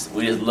blocks,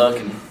 we just look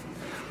and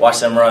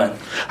watch them run.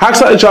 How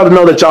excited y'all to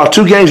know that y'all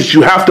 2 games that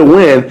you have to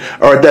win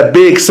are at that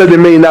big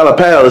 $70 million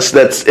palace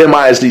that's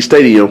MISD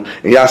Stadium,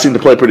 and y'all seem to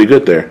play pretty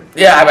good there.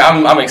 Yeah,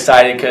 I'm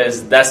excited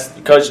because that's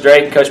Coach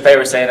Drake and Coach Pay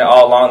were saying it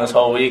all along this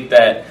whole week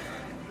that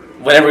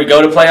whenever we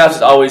go to playoffs,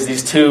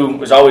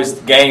 there's always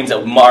games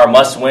that are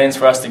must-wins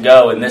for us to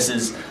go, and this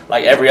is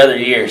like every other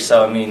year.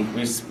 So, I mean,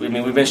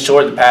 we've been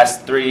short the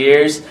past 3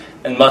 years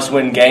in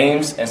must-win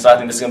games, and so I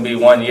think this is going to be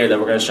one year that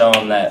we're going to show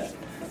them that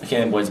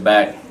McKinney Boyd's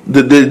back.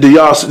 Do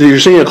your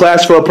senior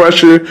class feel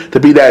pressure to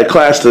be that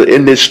class to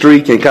end this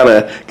streak and kind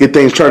of get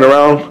things turned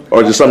around,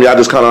 or is it something y'all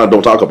just kind of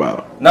don't talk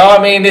about? No,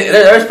 I mean,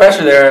 there's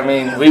pressure there. I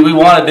mean, we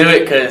want to do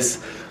it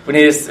because we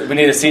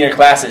need a senior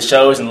class that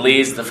shows and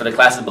leads for the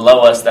classes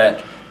below us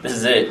that this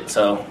is it.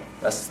 So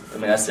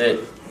that's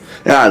it.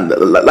 And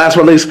last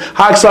but not least,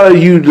 how excited are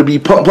you to be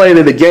playing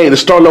in the game, the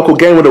Star Local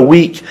Game of the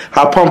Week?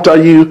 How pumped are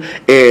you?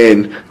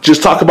 And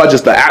just talk about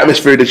just the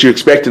atmosphere that you're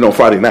expecting on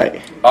Friday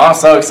night. Oh, I'm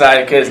so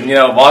excited because,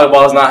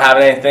 volleyball's not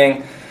having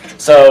anything.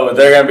 So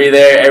they're going to be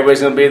there. Everybody's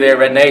going to be there,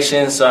 Red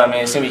Nation. So, I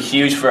mean, it's going to be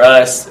huge for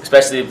us,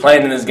 especially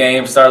playing in this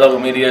game. Star Local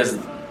Media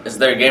is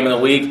their game of the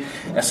week.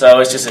 And so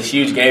it's just a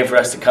huge game for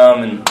us to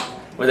come. And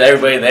with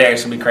everybody there,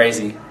 it's going to be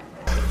crazy.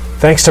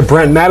 Thanks to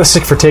Brent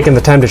Matisic for taking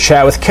the time to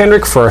chat with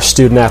Kendrick for our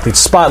Student Athlete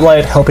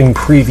Spotlight, helping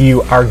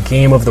preview our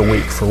game of the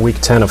week for Week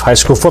 10 of high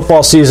school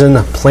football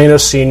season, Plano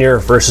Senior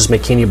versus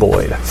McKinney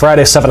Boyd.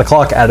 Friday, 7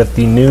 o'clock out at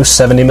the new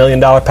 $70 million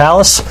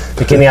Palace,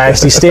 McKinney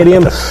ISD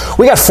Stadium.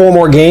 We got 4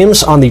 more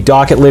games on the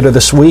docket later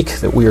this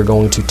week that we are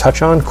going to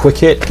touch on. Quick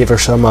hit, give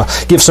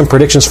some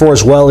predictions for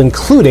as well,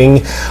 including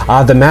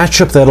the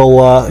matchup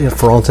that'll,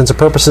 for all intents and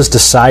purposes,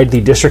 decide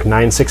the District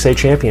 9-6A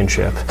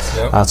championship.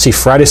 Yep. Let's see,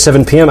 Friday,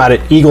 7 p.m. out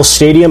at Eagle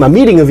Stadium.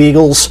 Meeting of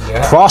Eagles.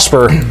 Yeah.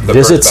 Prosper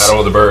visits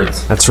Battle of the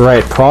Birds. That's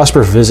right.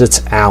 Prosper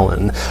visits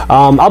Allen.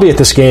 I'll be at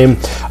this game.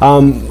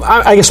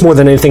 I guess more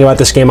than anything about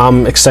this game,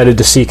 I'm excited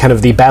to see kind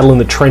of the battle in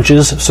the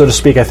trenches, so to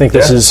speak. I think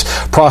this is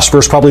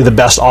Prosper's probably the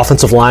best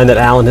offensive line that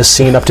Allen has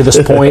seen up to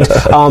this point.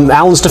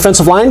 Allen's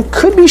defensive line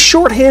could be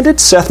shorthanded.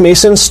 Seth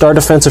Mason, star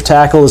defensive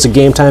tackle, is a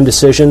game time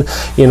decision.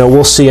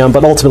 We'll see him.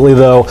 But ultimately,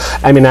 though,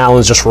 I mean,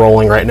 Allen's just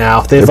rolling right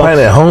now. They're playing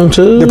at home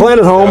too. They're playing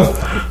at home.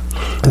 Yeah.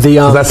 Is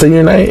that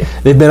senior night?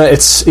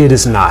 It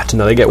is not.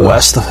 No, they get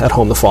West at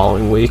home the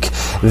following week.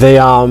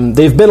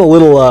 They've been a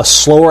little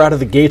slower out of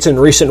the gates in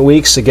recent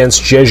weeks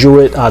against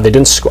Jesuit. They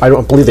didn't. I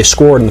don't believe they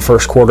scored in the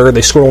first quarter.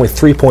 They scored only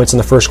 3 points in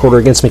the first quarter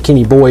against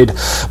McKinney Boyd,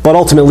 but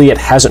ultimately it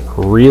hasn't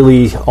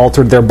really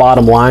altered their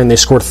bottom line. They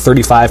scored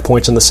 35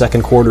 points in the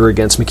second quarter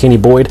against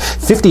McKinney Boyd,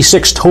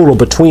 56 total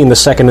between the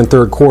second and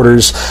third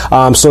quarters.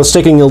 So it's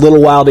taking a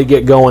little while to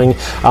get going.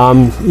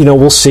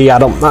 We'll see.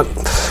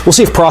 We'll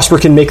see if Prosper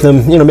can make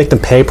them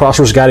pay.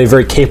 Prosper's got a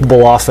very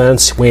capable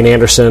offense. Wayne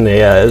Anderson,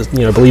 I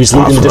believe he's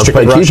leading the district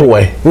in rushing.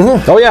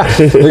 Mm-hmm. Oh yeah,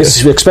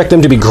 we expect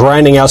them to be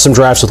grinding out some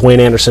drives with Wayne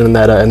Anderson in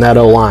that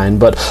O line.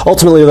 But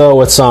ultimately,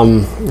 though, it's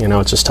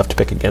just tough to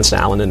pick against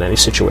Allen in any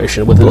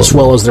situation with it as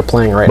well as they're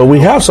playing right now. But we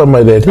have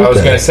somebody that I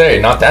was going to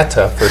say, not that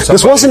tough for somebody.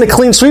 This wasn't a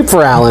clean sweep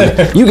for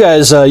Allen. You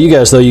guys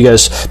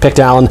picked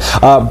Allen.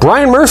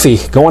 Brian Murphy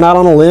going out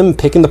on a limb,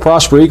 picking the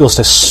Prosper Eagles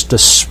to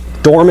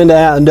storm into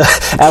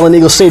Allen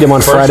Eagle Stadium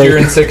on Friday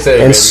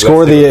and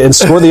score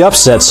the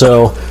upset.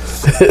 So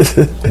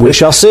we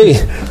shall see.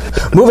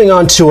 Moving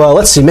on to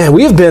let's see, man.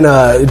 We have been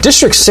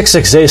District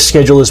 6-6A's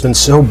schedule has been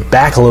so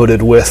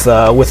backloaded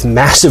with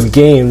massive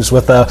games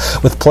with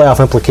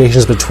playoff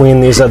implications between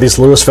these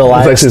Louisville.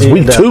 In fact, since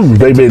week 2,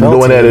 they've been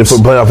going at it for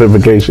playoff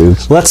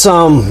implications. Let's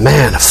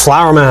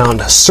Flower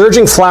Mound,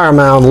 surging Flower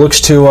Mound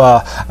looks to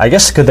I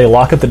guess could they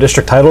lock up the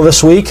district title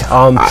this week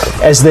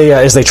as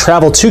they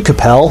travel to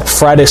Capel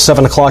Friday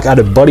 7 o'clock out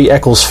at Buddy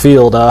Eccles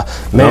Field.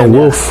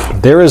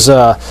 There is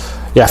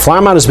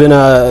Flower Mound has been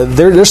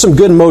there's some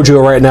good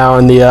mojo right now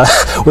in the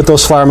with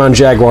those Flower Mound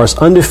Jaguars.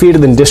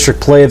 Undefeated in district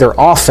play, their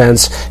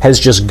offense has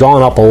just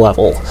gone up a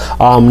level.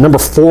 Number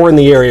 4 in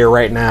the area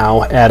right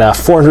now at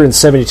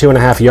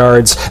 472.5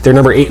 yards. They're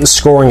number 8 in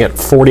scoring at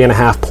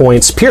 40.5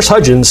 points. Pierce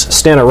Hudgens,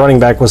 stand-up running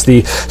back, was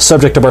the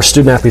subject of our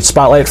Student Athlete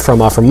Spotlight from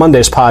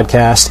Monday's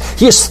podcast.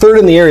 He is 3rd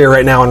in the area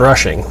right now in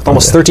rushing,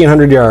 almost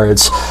 1,300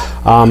 yards.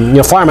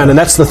 Flower Mound, and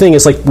that's the thing,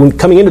 is like when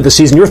coming into the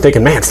season, you're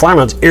thinking, man, Flower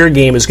Mound's air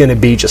game is going to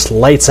be just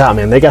lights out,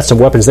 man. They got some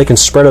weapons, they can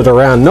spread it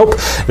around. Nope,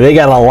 they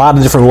got a lot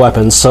of different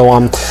weapons.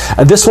 So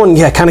this one,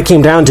 kind of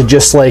came down to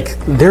just like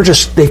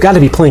they've got to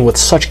be playing with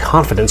such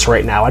confidence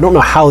right now. I don't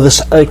know how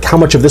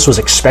much of this was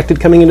expected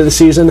coming into the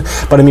season,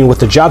 but I mean, with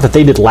the job that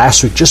they did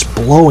last week, just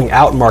blowing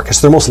out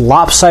Marcus, their most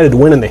lopsided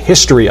win in the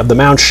history of the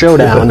Mound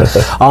Showdown.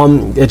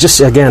 It just,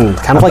 again,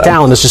 kind of like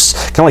Allen, it's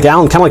just kind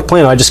of like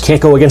Plano. I just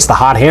can't go against the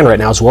hot hand right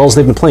now, as well as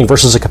they've been playing,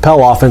 versus a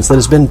Capel offense that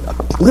has been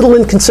a little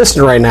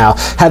inconsistent right now.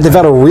 They've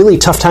had a really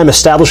tough time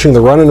establishing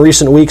the run in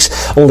recent weeks.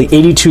 Only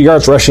 82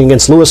 yards rushing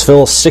against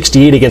Louisville,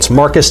 68 against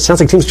Marcus. It sounds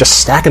like teams just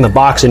stacking the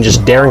box and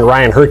just daring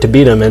Ryan Hurt to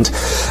beat him. And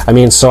I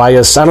mean, so I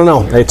don't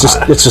know. It's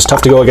just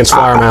tough to go against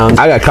Flower Mound.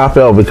 I got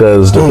Capel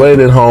because they're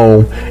playing at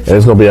home, and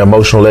it's going to be an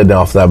emotional letdown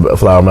off that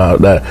Flower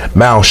Mound, that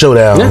Mound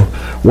Showdown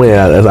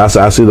win.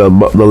 I see the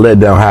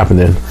letdown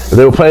happening. If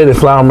they were playing at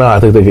Flower Mound, I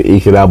think they could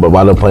eke it out, but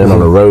while they're playing on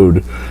the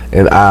road,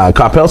 and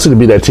Capel seems to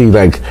be that team,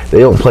 like, they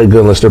don't play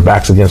good unless their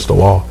back's against the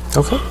wall.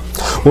 Okay.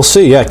 We'll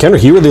see. Yeah,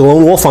 Kendrick, you were the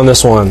lone wolf on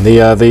this one. The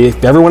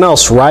everyone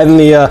else riding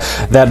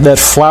that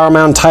Flower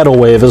Mound tidal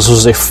wave. This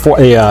was a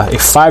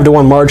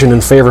 5-1 margin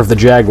in favor of the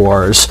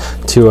Jaguars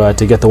to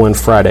get the win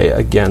Friday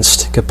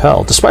against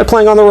Capel, despite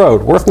playing on the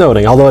road. Worth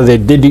noting, although they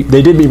did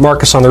beat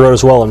Marcus on the road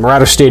as well, and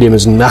Marauder Stadium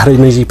is not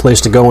an easy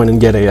place to go in and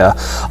get a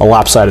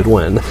lopsided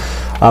win.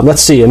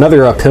 Let's see,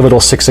 another pivotal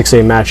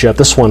 6-6A matchup.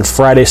 This one,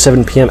 Friday,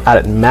 7 p.m. out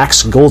at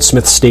Max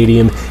Goldsmith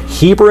Stadium.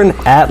 Hebron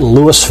at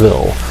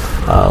Louisville.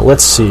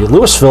 Let's see,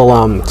 Louisville,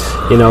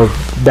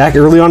 back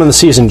early on in the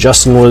season,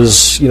 Justin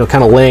was,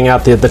 kind of laying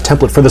out the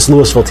template for this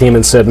Louisville team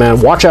and said, man,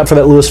 watch out for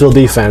that Louisville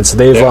defense.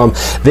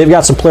 They've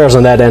got some players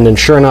on that end, and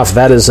sure enough,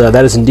 that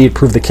is indeed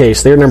proved the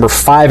case. They're number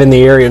 5 in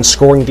the area in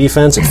scoring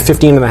defense at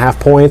 15.5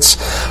 points,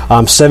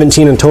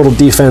 17 in total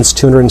defense,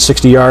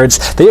 260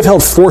 yards. They have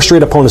held 4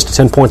 straight opponents to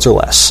 10 points or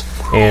less.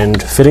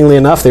 And fittingly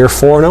enough, they are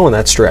 4-0 in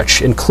that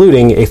stretch,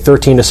 including a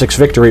 13-6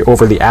 victory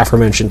over the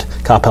aforementioned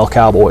Capel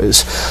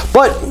Cowboys.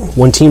 But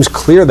when teams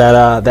clear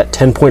that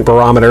 10-point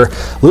barometer,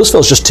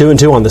 Louisville's just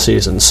 2-2 on the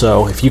season.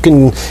 So if you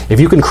can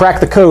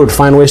crack the code,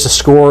 find ways to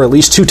score at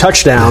least 2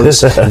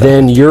 touchdowns,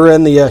 then you're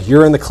in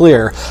the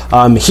clear.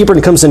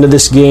 Hebron comes into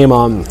this game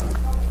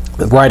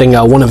riding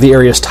one of the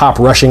area's top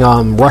rushing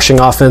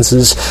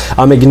offenses.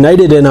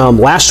 Ignited in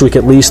last week,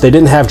 at least, they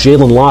didn't have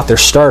Jalen Lott, their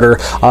starter.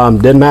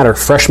 Didn't matter.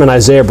 Freshman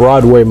Isaiah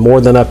Broadway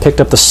more than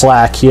picked up the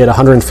slack. He had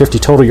 150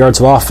 total yards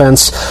of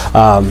offense,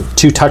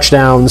 2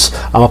 touchdowns.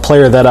 A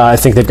player that I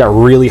think they've got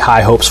really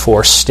high hopes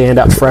for.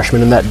 Standout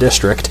freshman in that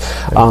district.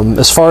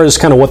 As far as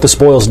kind of what this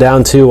boils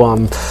down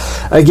to,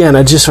 again,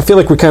 I feel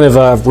like we kind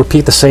of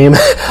repeat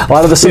a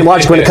lot of the same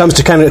logic when it comes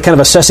to kind of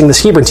assessing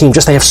this Hebron team.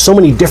 Just they have so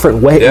many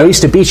different ways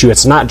to beat you.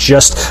 It's not just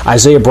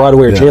Isaiah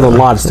Broadway or Jalen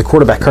Lott. It's the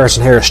quarterback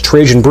Carson Harris,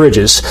 Trajan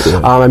Bridges.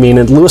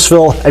 In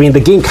Louisville,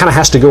 the game kind of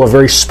has to go a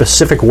very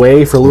specific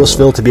way for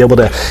Louisville to be able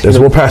to.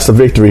 We're past the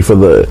victory for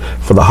the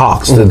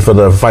Hawks and for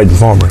the Fighting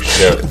Farmers.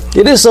 Yeah.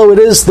 It is though.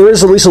 There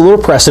is at least a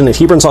little precedent. If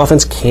Hebron's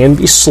offense can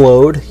be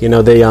slowed,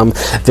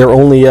 they're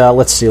only.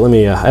 Let's see.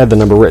 I had the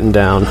number written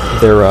down.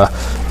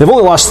 They've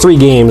only lost 3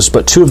 games,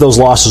 but 2 of those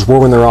losses were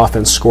when their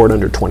offense scored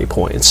under 20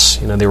 points.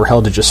 They were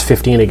held to just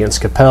 15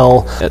 against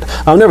Capel.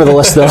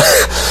 Nevertheless, though,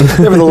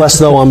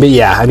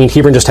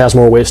 Hebron just has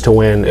more ways to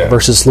win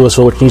versus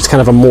Louisville, which needs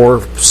kind of a more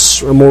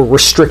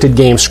restricted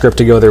game script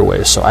to go their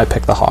way. So I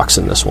picked the Hawks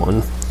in this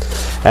one.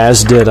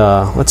 As did,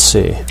 let's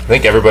see. I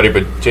think everybody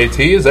but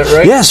JT, is that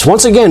right? Yes,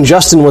 once again,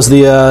 Justin was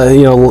the,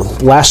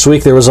 last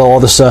week there was all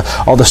this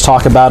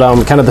talk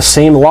about kind of the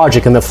same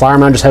logic, and that Flower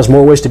Mound just has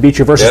more ways to beat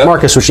you versus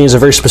Marcus, which needs a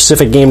very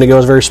specific game to go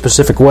a very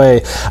specific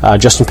way.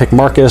 Justin picked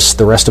Marcus,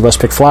 the rest of us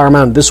picked Flower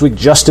Mound. This week,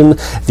 Justin,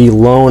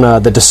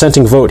 the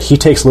dissenting vote, he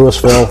takes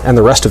Louisville, and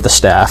the rest of the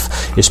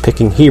staff is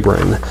picking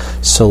Hebron.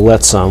 So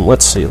let's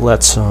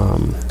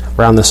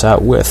round this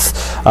out with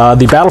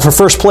the battle for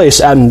first place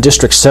out in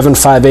District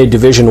 7-5A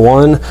Division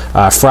 1,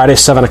 Friday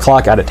 7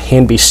 o'clock out at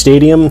Hanby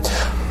Stadium.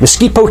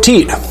 Mesquite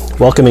Poteet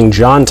welcoming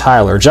John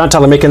Tyler. John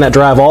Tyler making that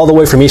drive all the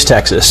way from East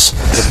Texas.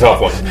 It's a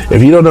tough one.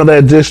 If you don't know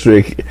that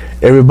district,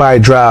 everybody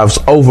drives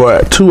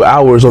over 2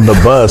 hours on the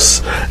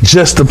bus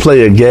just to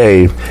play a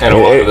game. And a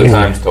lot of the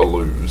times to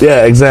lose.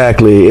 Yeah,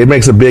 exactly. It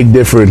makes a big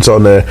difference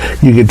on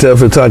you can tell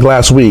like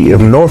last week, if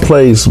North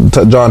plays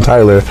John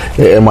Tyler at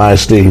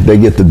MISD, they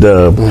get the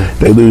dub.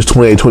 They lose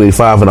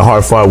 28-25 in a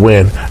hard-fought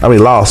win.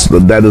 Loss.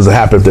 That doesn't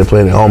happen if they're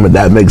playing at home, and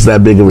that makes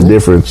that big of a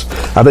difference.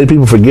 I think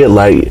people forget,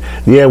 we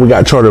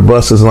got charter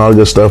buses and all that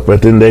good stuff,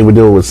 but then they were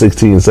dealing with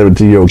 16,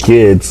 17-year-old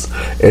kids,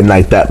 and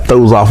that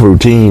throws off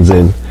routines,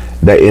 and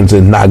that ends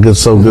in not good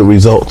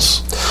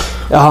results.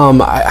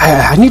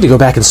 I need to go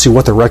back and see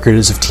what the record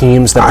is of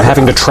teams that are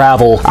having to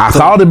travel. I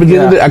called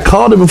it I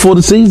called it before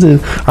the season.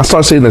 I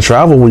started seeing the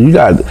travel when you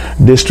got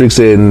districts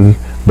in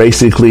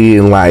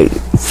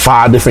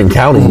 5 different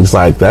counties.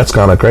 That's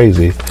kind of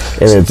crazy,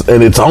 and it's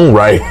in its own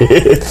right.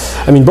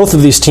 Both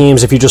of these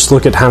teams, if you just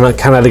look at how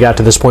they got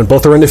to this point,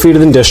 both are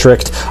undefeated in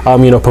district.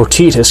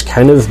 Poteet has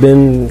kind of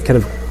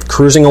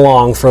cruising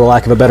along, for the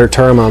lack of a better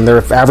term. Their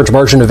average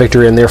margin of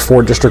victory in their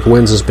 4 district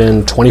wins has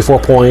been 24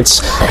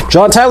 points.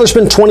 John Tyler's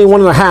been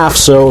 21.5,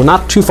 so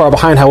not too far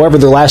behind. However,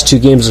 their last 2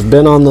 games have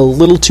been on the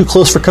little too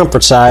close for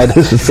comfort side.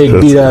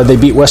 They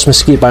beat West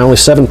Mesquite by only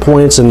 7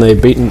 points, and they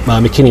beat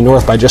McKinney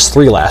North by just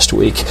 3 last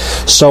week.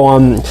 So I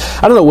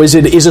don't know. Is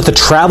it the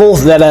travel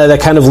that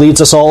kind of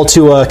leads us all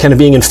to kind of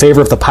being in favor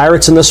of the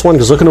Pirates in this one?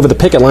 Because looking over the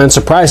picket line,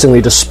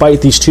 surprisingly,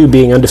 despite these 2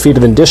 being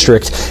undefeated in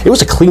district, it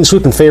was a clean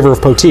sweep in favor of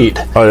Poteet.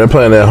 Oh, they're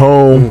playing at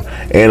home,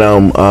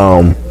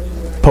 and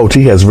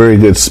Poteet has very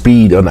good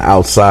speed on the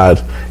outside,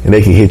 and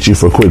they can hit you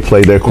for a quick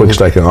play. They're quick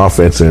striking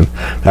offense, and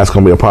that's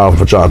going to be a problem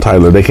for John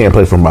Tyler. They can't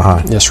play from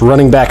behind. Yes,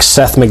 running back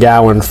Seth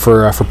McGowan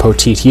for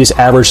Poteet. He's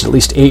averaged at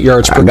least 8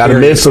 yards per carry. I got to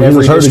admit, so he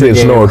was hurt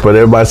against North, but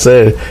everybody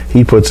said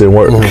he puts in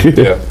work.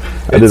 Yeah.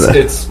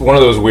 It's one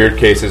of those weird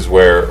cases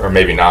where, or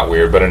maybe not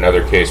weird, but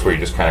another case where you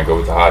just kind of go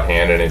with the hot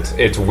hand, and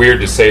it's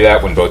weird to say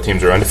that when both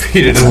teams are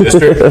undefeated in the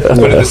district,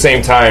 but at the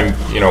same time,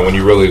 when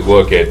you really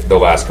look at the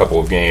last couple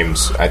of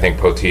games, I think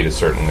Poteet is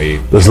certainly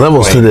there's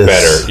levels to this.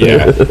 Better.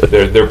 Yeah,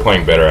 they're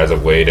playing better as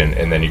of late,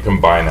 and then you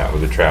combine that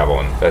with the travel,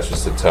 and that's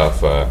just a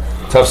tough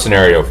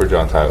scenario for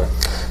John Tyler.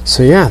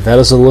 So yeah, that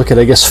is a look at,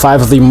 I guess,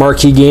 5 of the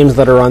marquee games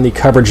that are on the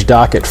coverage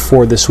docket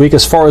for this week.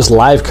 As far as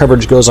live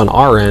coverage goes on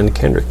our end,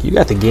 Kendrick, you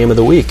got the game of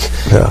the week.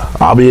 Yeah,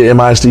 I'll be at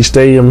MISD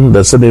Stadium,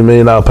 the $70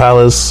 million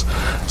Palace,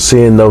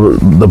 seeing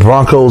the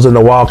Broncos and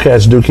the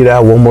Wildcats duke it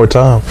out one more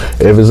time.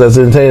 If it's as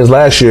intense as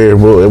last year,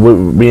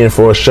 we'll be in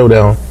for a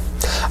showdown.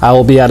 I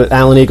will be out at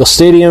Allen Eagle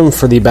Stadium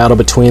for the battle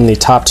between the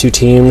top 2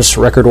 teams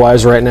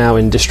record-wise right now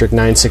in District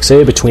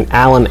 9-6A between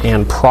Allen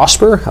and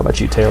Prosper. How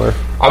about you, Taylor?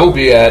 I will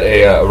be at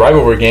a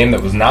rivalry game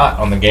that was not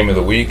on the Game of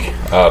the Week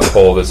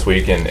poll this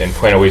week in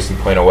Plano East and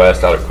Plano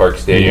West out at Clark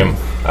Stadium,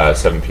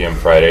 7 p.m.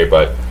 Friday.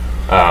 But,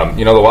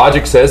 the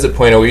logic says that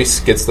Plano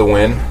East gets the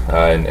win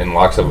and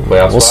locks up a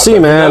playoff spot. We'll see,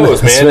 man.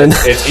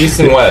 It's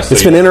East and West.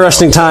 It's been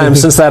interesting times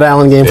since that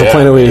Allen game for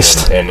Plano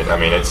East. And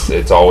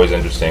it's always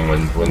interesting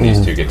when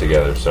these 2 get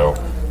together. So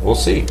we'll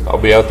see. I'll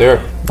be out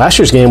there. Last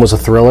year's game was a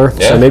thriller,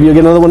 so maybe you'll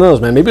get another one of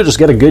those, man. Maybe you'll just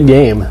get a good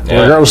game,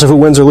 regardless of who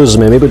wins or loses,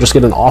 man. Maybe you'll just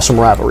get an awesome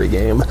rivalry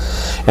game.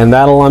 And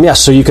that'll,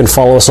 so you can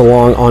follow us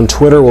along on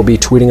Twitter. We'll be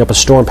tweeting up a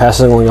storm,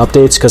 passing along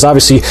updates, because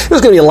obviously there's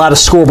going to be a lot of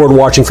scoreboard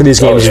watching for these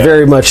games.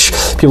 Very much,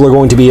 people are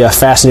going to be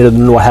fascinated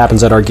in what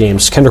happens at our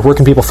games. Kendrick, where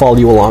can people follow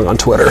you along on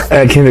Twitter?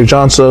 At Kendrick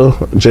Johnso,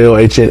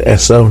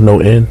 JOHNSO, no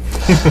N.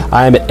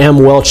 I'm at M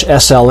Welch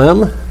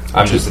SLM.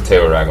 I'm just a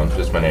Taylor Ragland,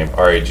 just my name,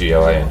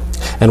 Raglin.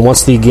 And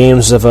once the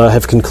games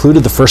have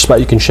concluded, the first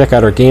spot you can check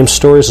out our game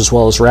stories as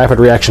well as rapid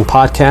reaction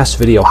podcasts,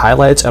 video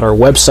highlights at our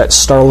website,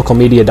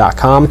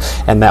 starlocalmedia.com,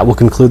 and that will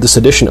conclude this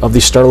edition of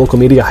the Star Local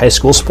Media High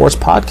School Sports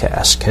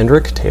Podcast.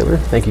 Kendrick, Taylor,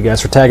 thank you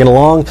guys for tagging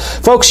along.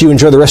 Folks, you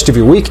enjoy the rest of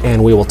your week,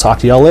 and we will talk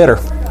to y'all later.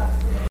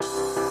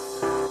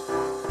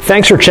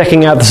 Thanks for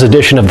checking out this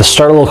edition of the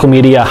Star Local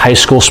Media High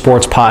School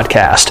Sports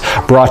Podcast,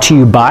 brought to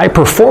you by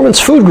Performance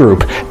Food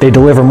Group. They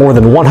deliver more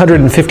than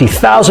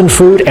 150,000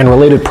 food and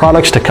related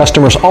products to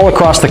customers all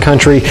across the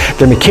country.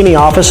 Their McKinney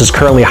office is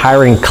currently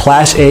hiring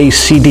Class A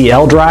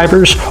CDL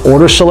drivers,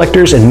 order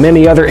selectors, and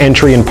many other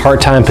entry and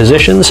part-time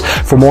positions.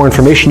 For more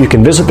information, you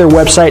can visit their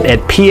website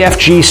at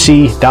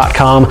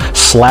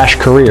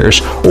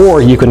pfgc.com/careers,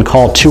 or you can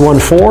call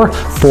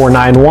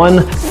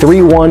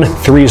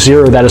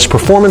 214-491-3130. That is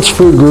Performance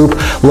Food Group,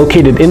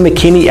 located in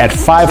McKinney at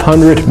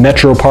 500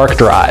 Metro Park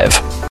Drive.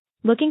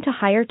 Looking to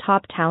hire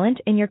top talent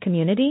in your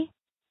community?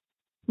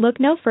 Look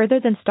no further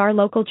than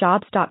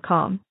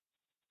starlocaljobs.com.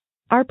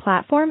 Our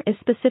platform is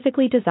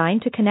specifically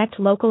designed to connect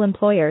local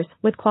employers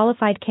with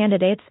qualified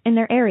candidates in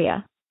their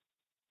area.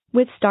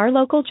 With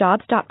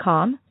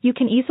starlocaljobs.com, you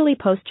can easily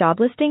post job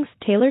listings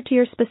tailored to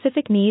your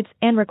specific needs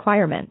and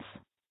requirements.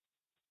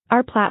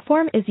 Our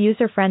platform is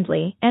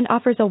user-friendly and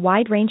offers a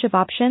wide range of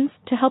options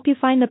to help you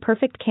find the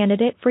perfect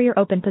candidate for your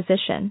open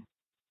position.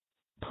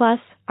 Plus,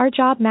 our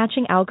job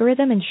matching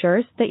algorithm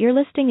ensures that your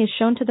listing is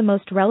shown to the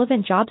most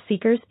relevant job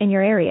seekers in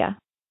your area.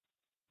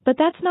 But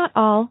that's not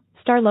all.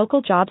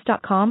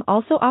 StarLocalJobs.com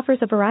also offers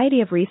a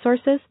variety of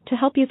resources to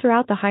help you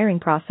throughout the hiring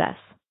process.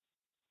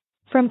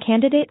 From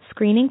candidate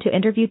screening to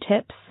interview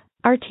tips,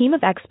 our team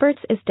of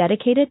experts is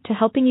dedicated to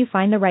helping you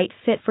find the right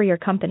fit for your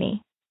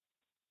company.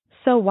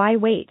 So why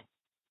wait?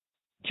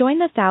 Join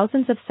the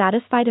thousands of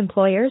satisfied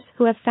employers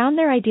who have found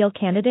their ideal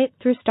candidate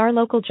through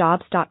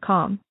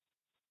StarLocalJobs.com.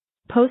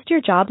 Post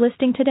your job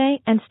listing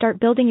today and start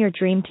building your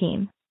dream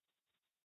team.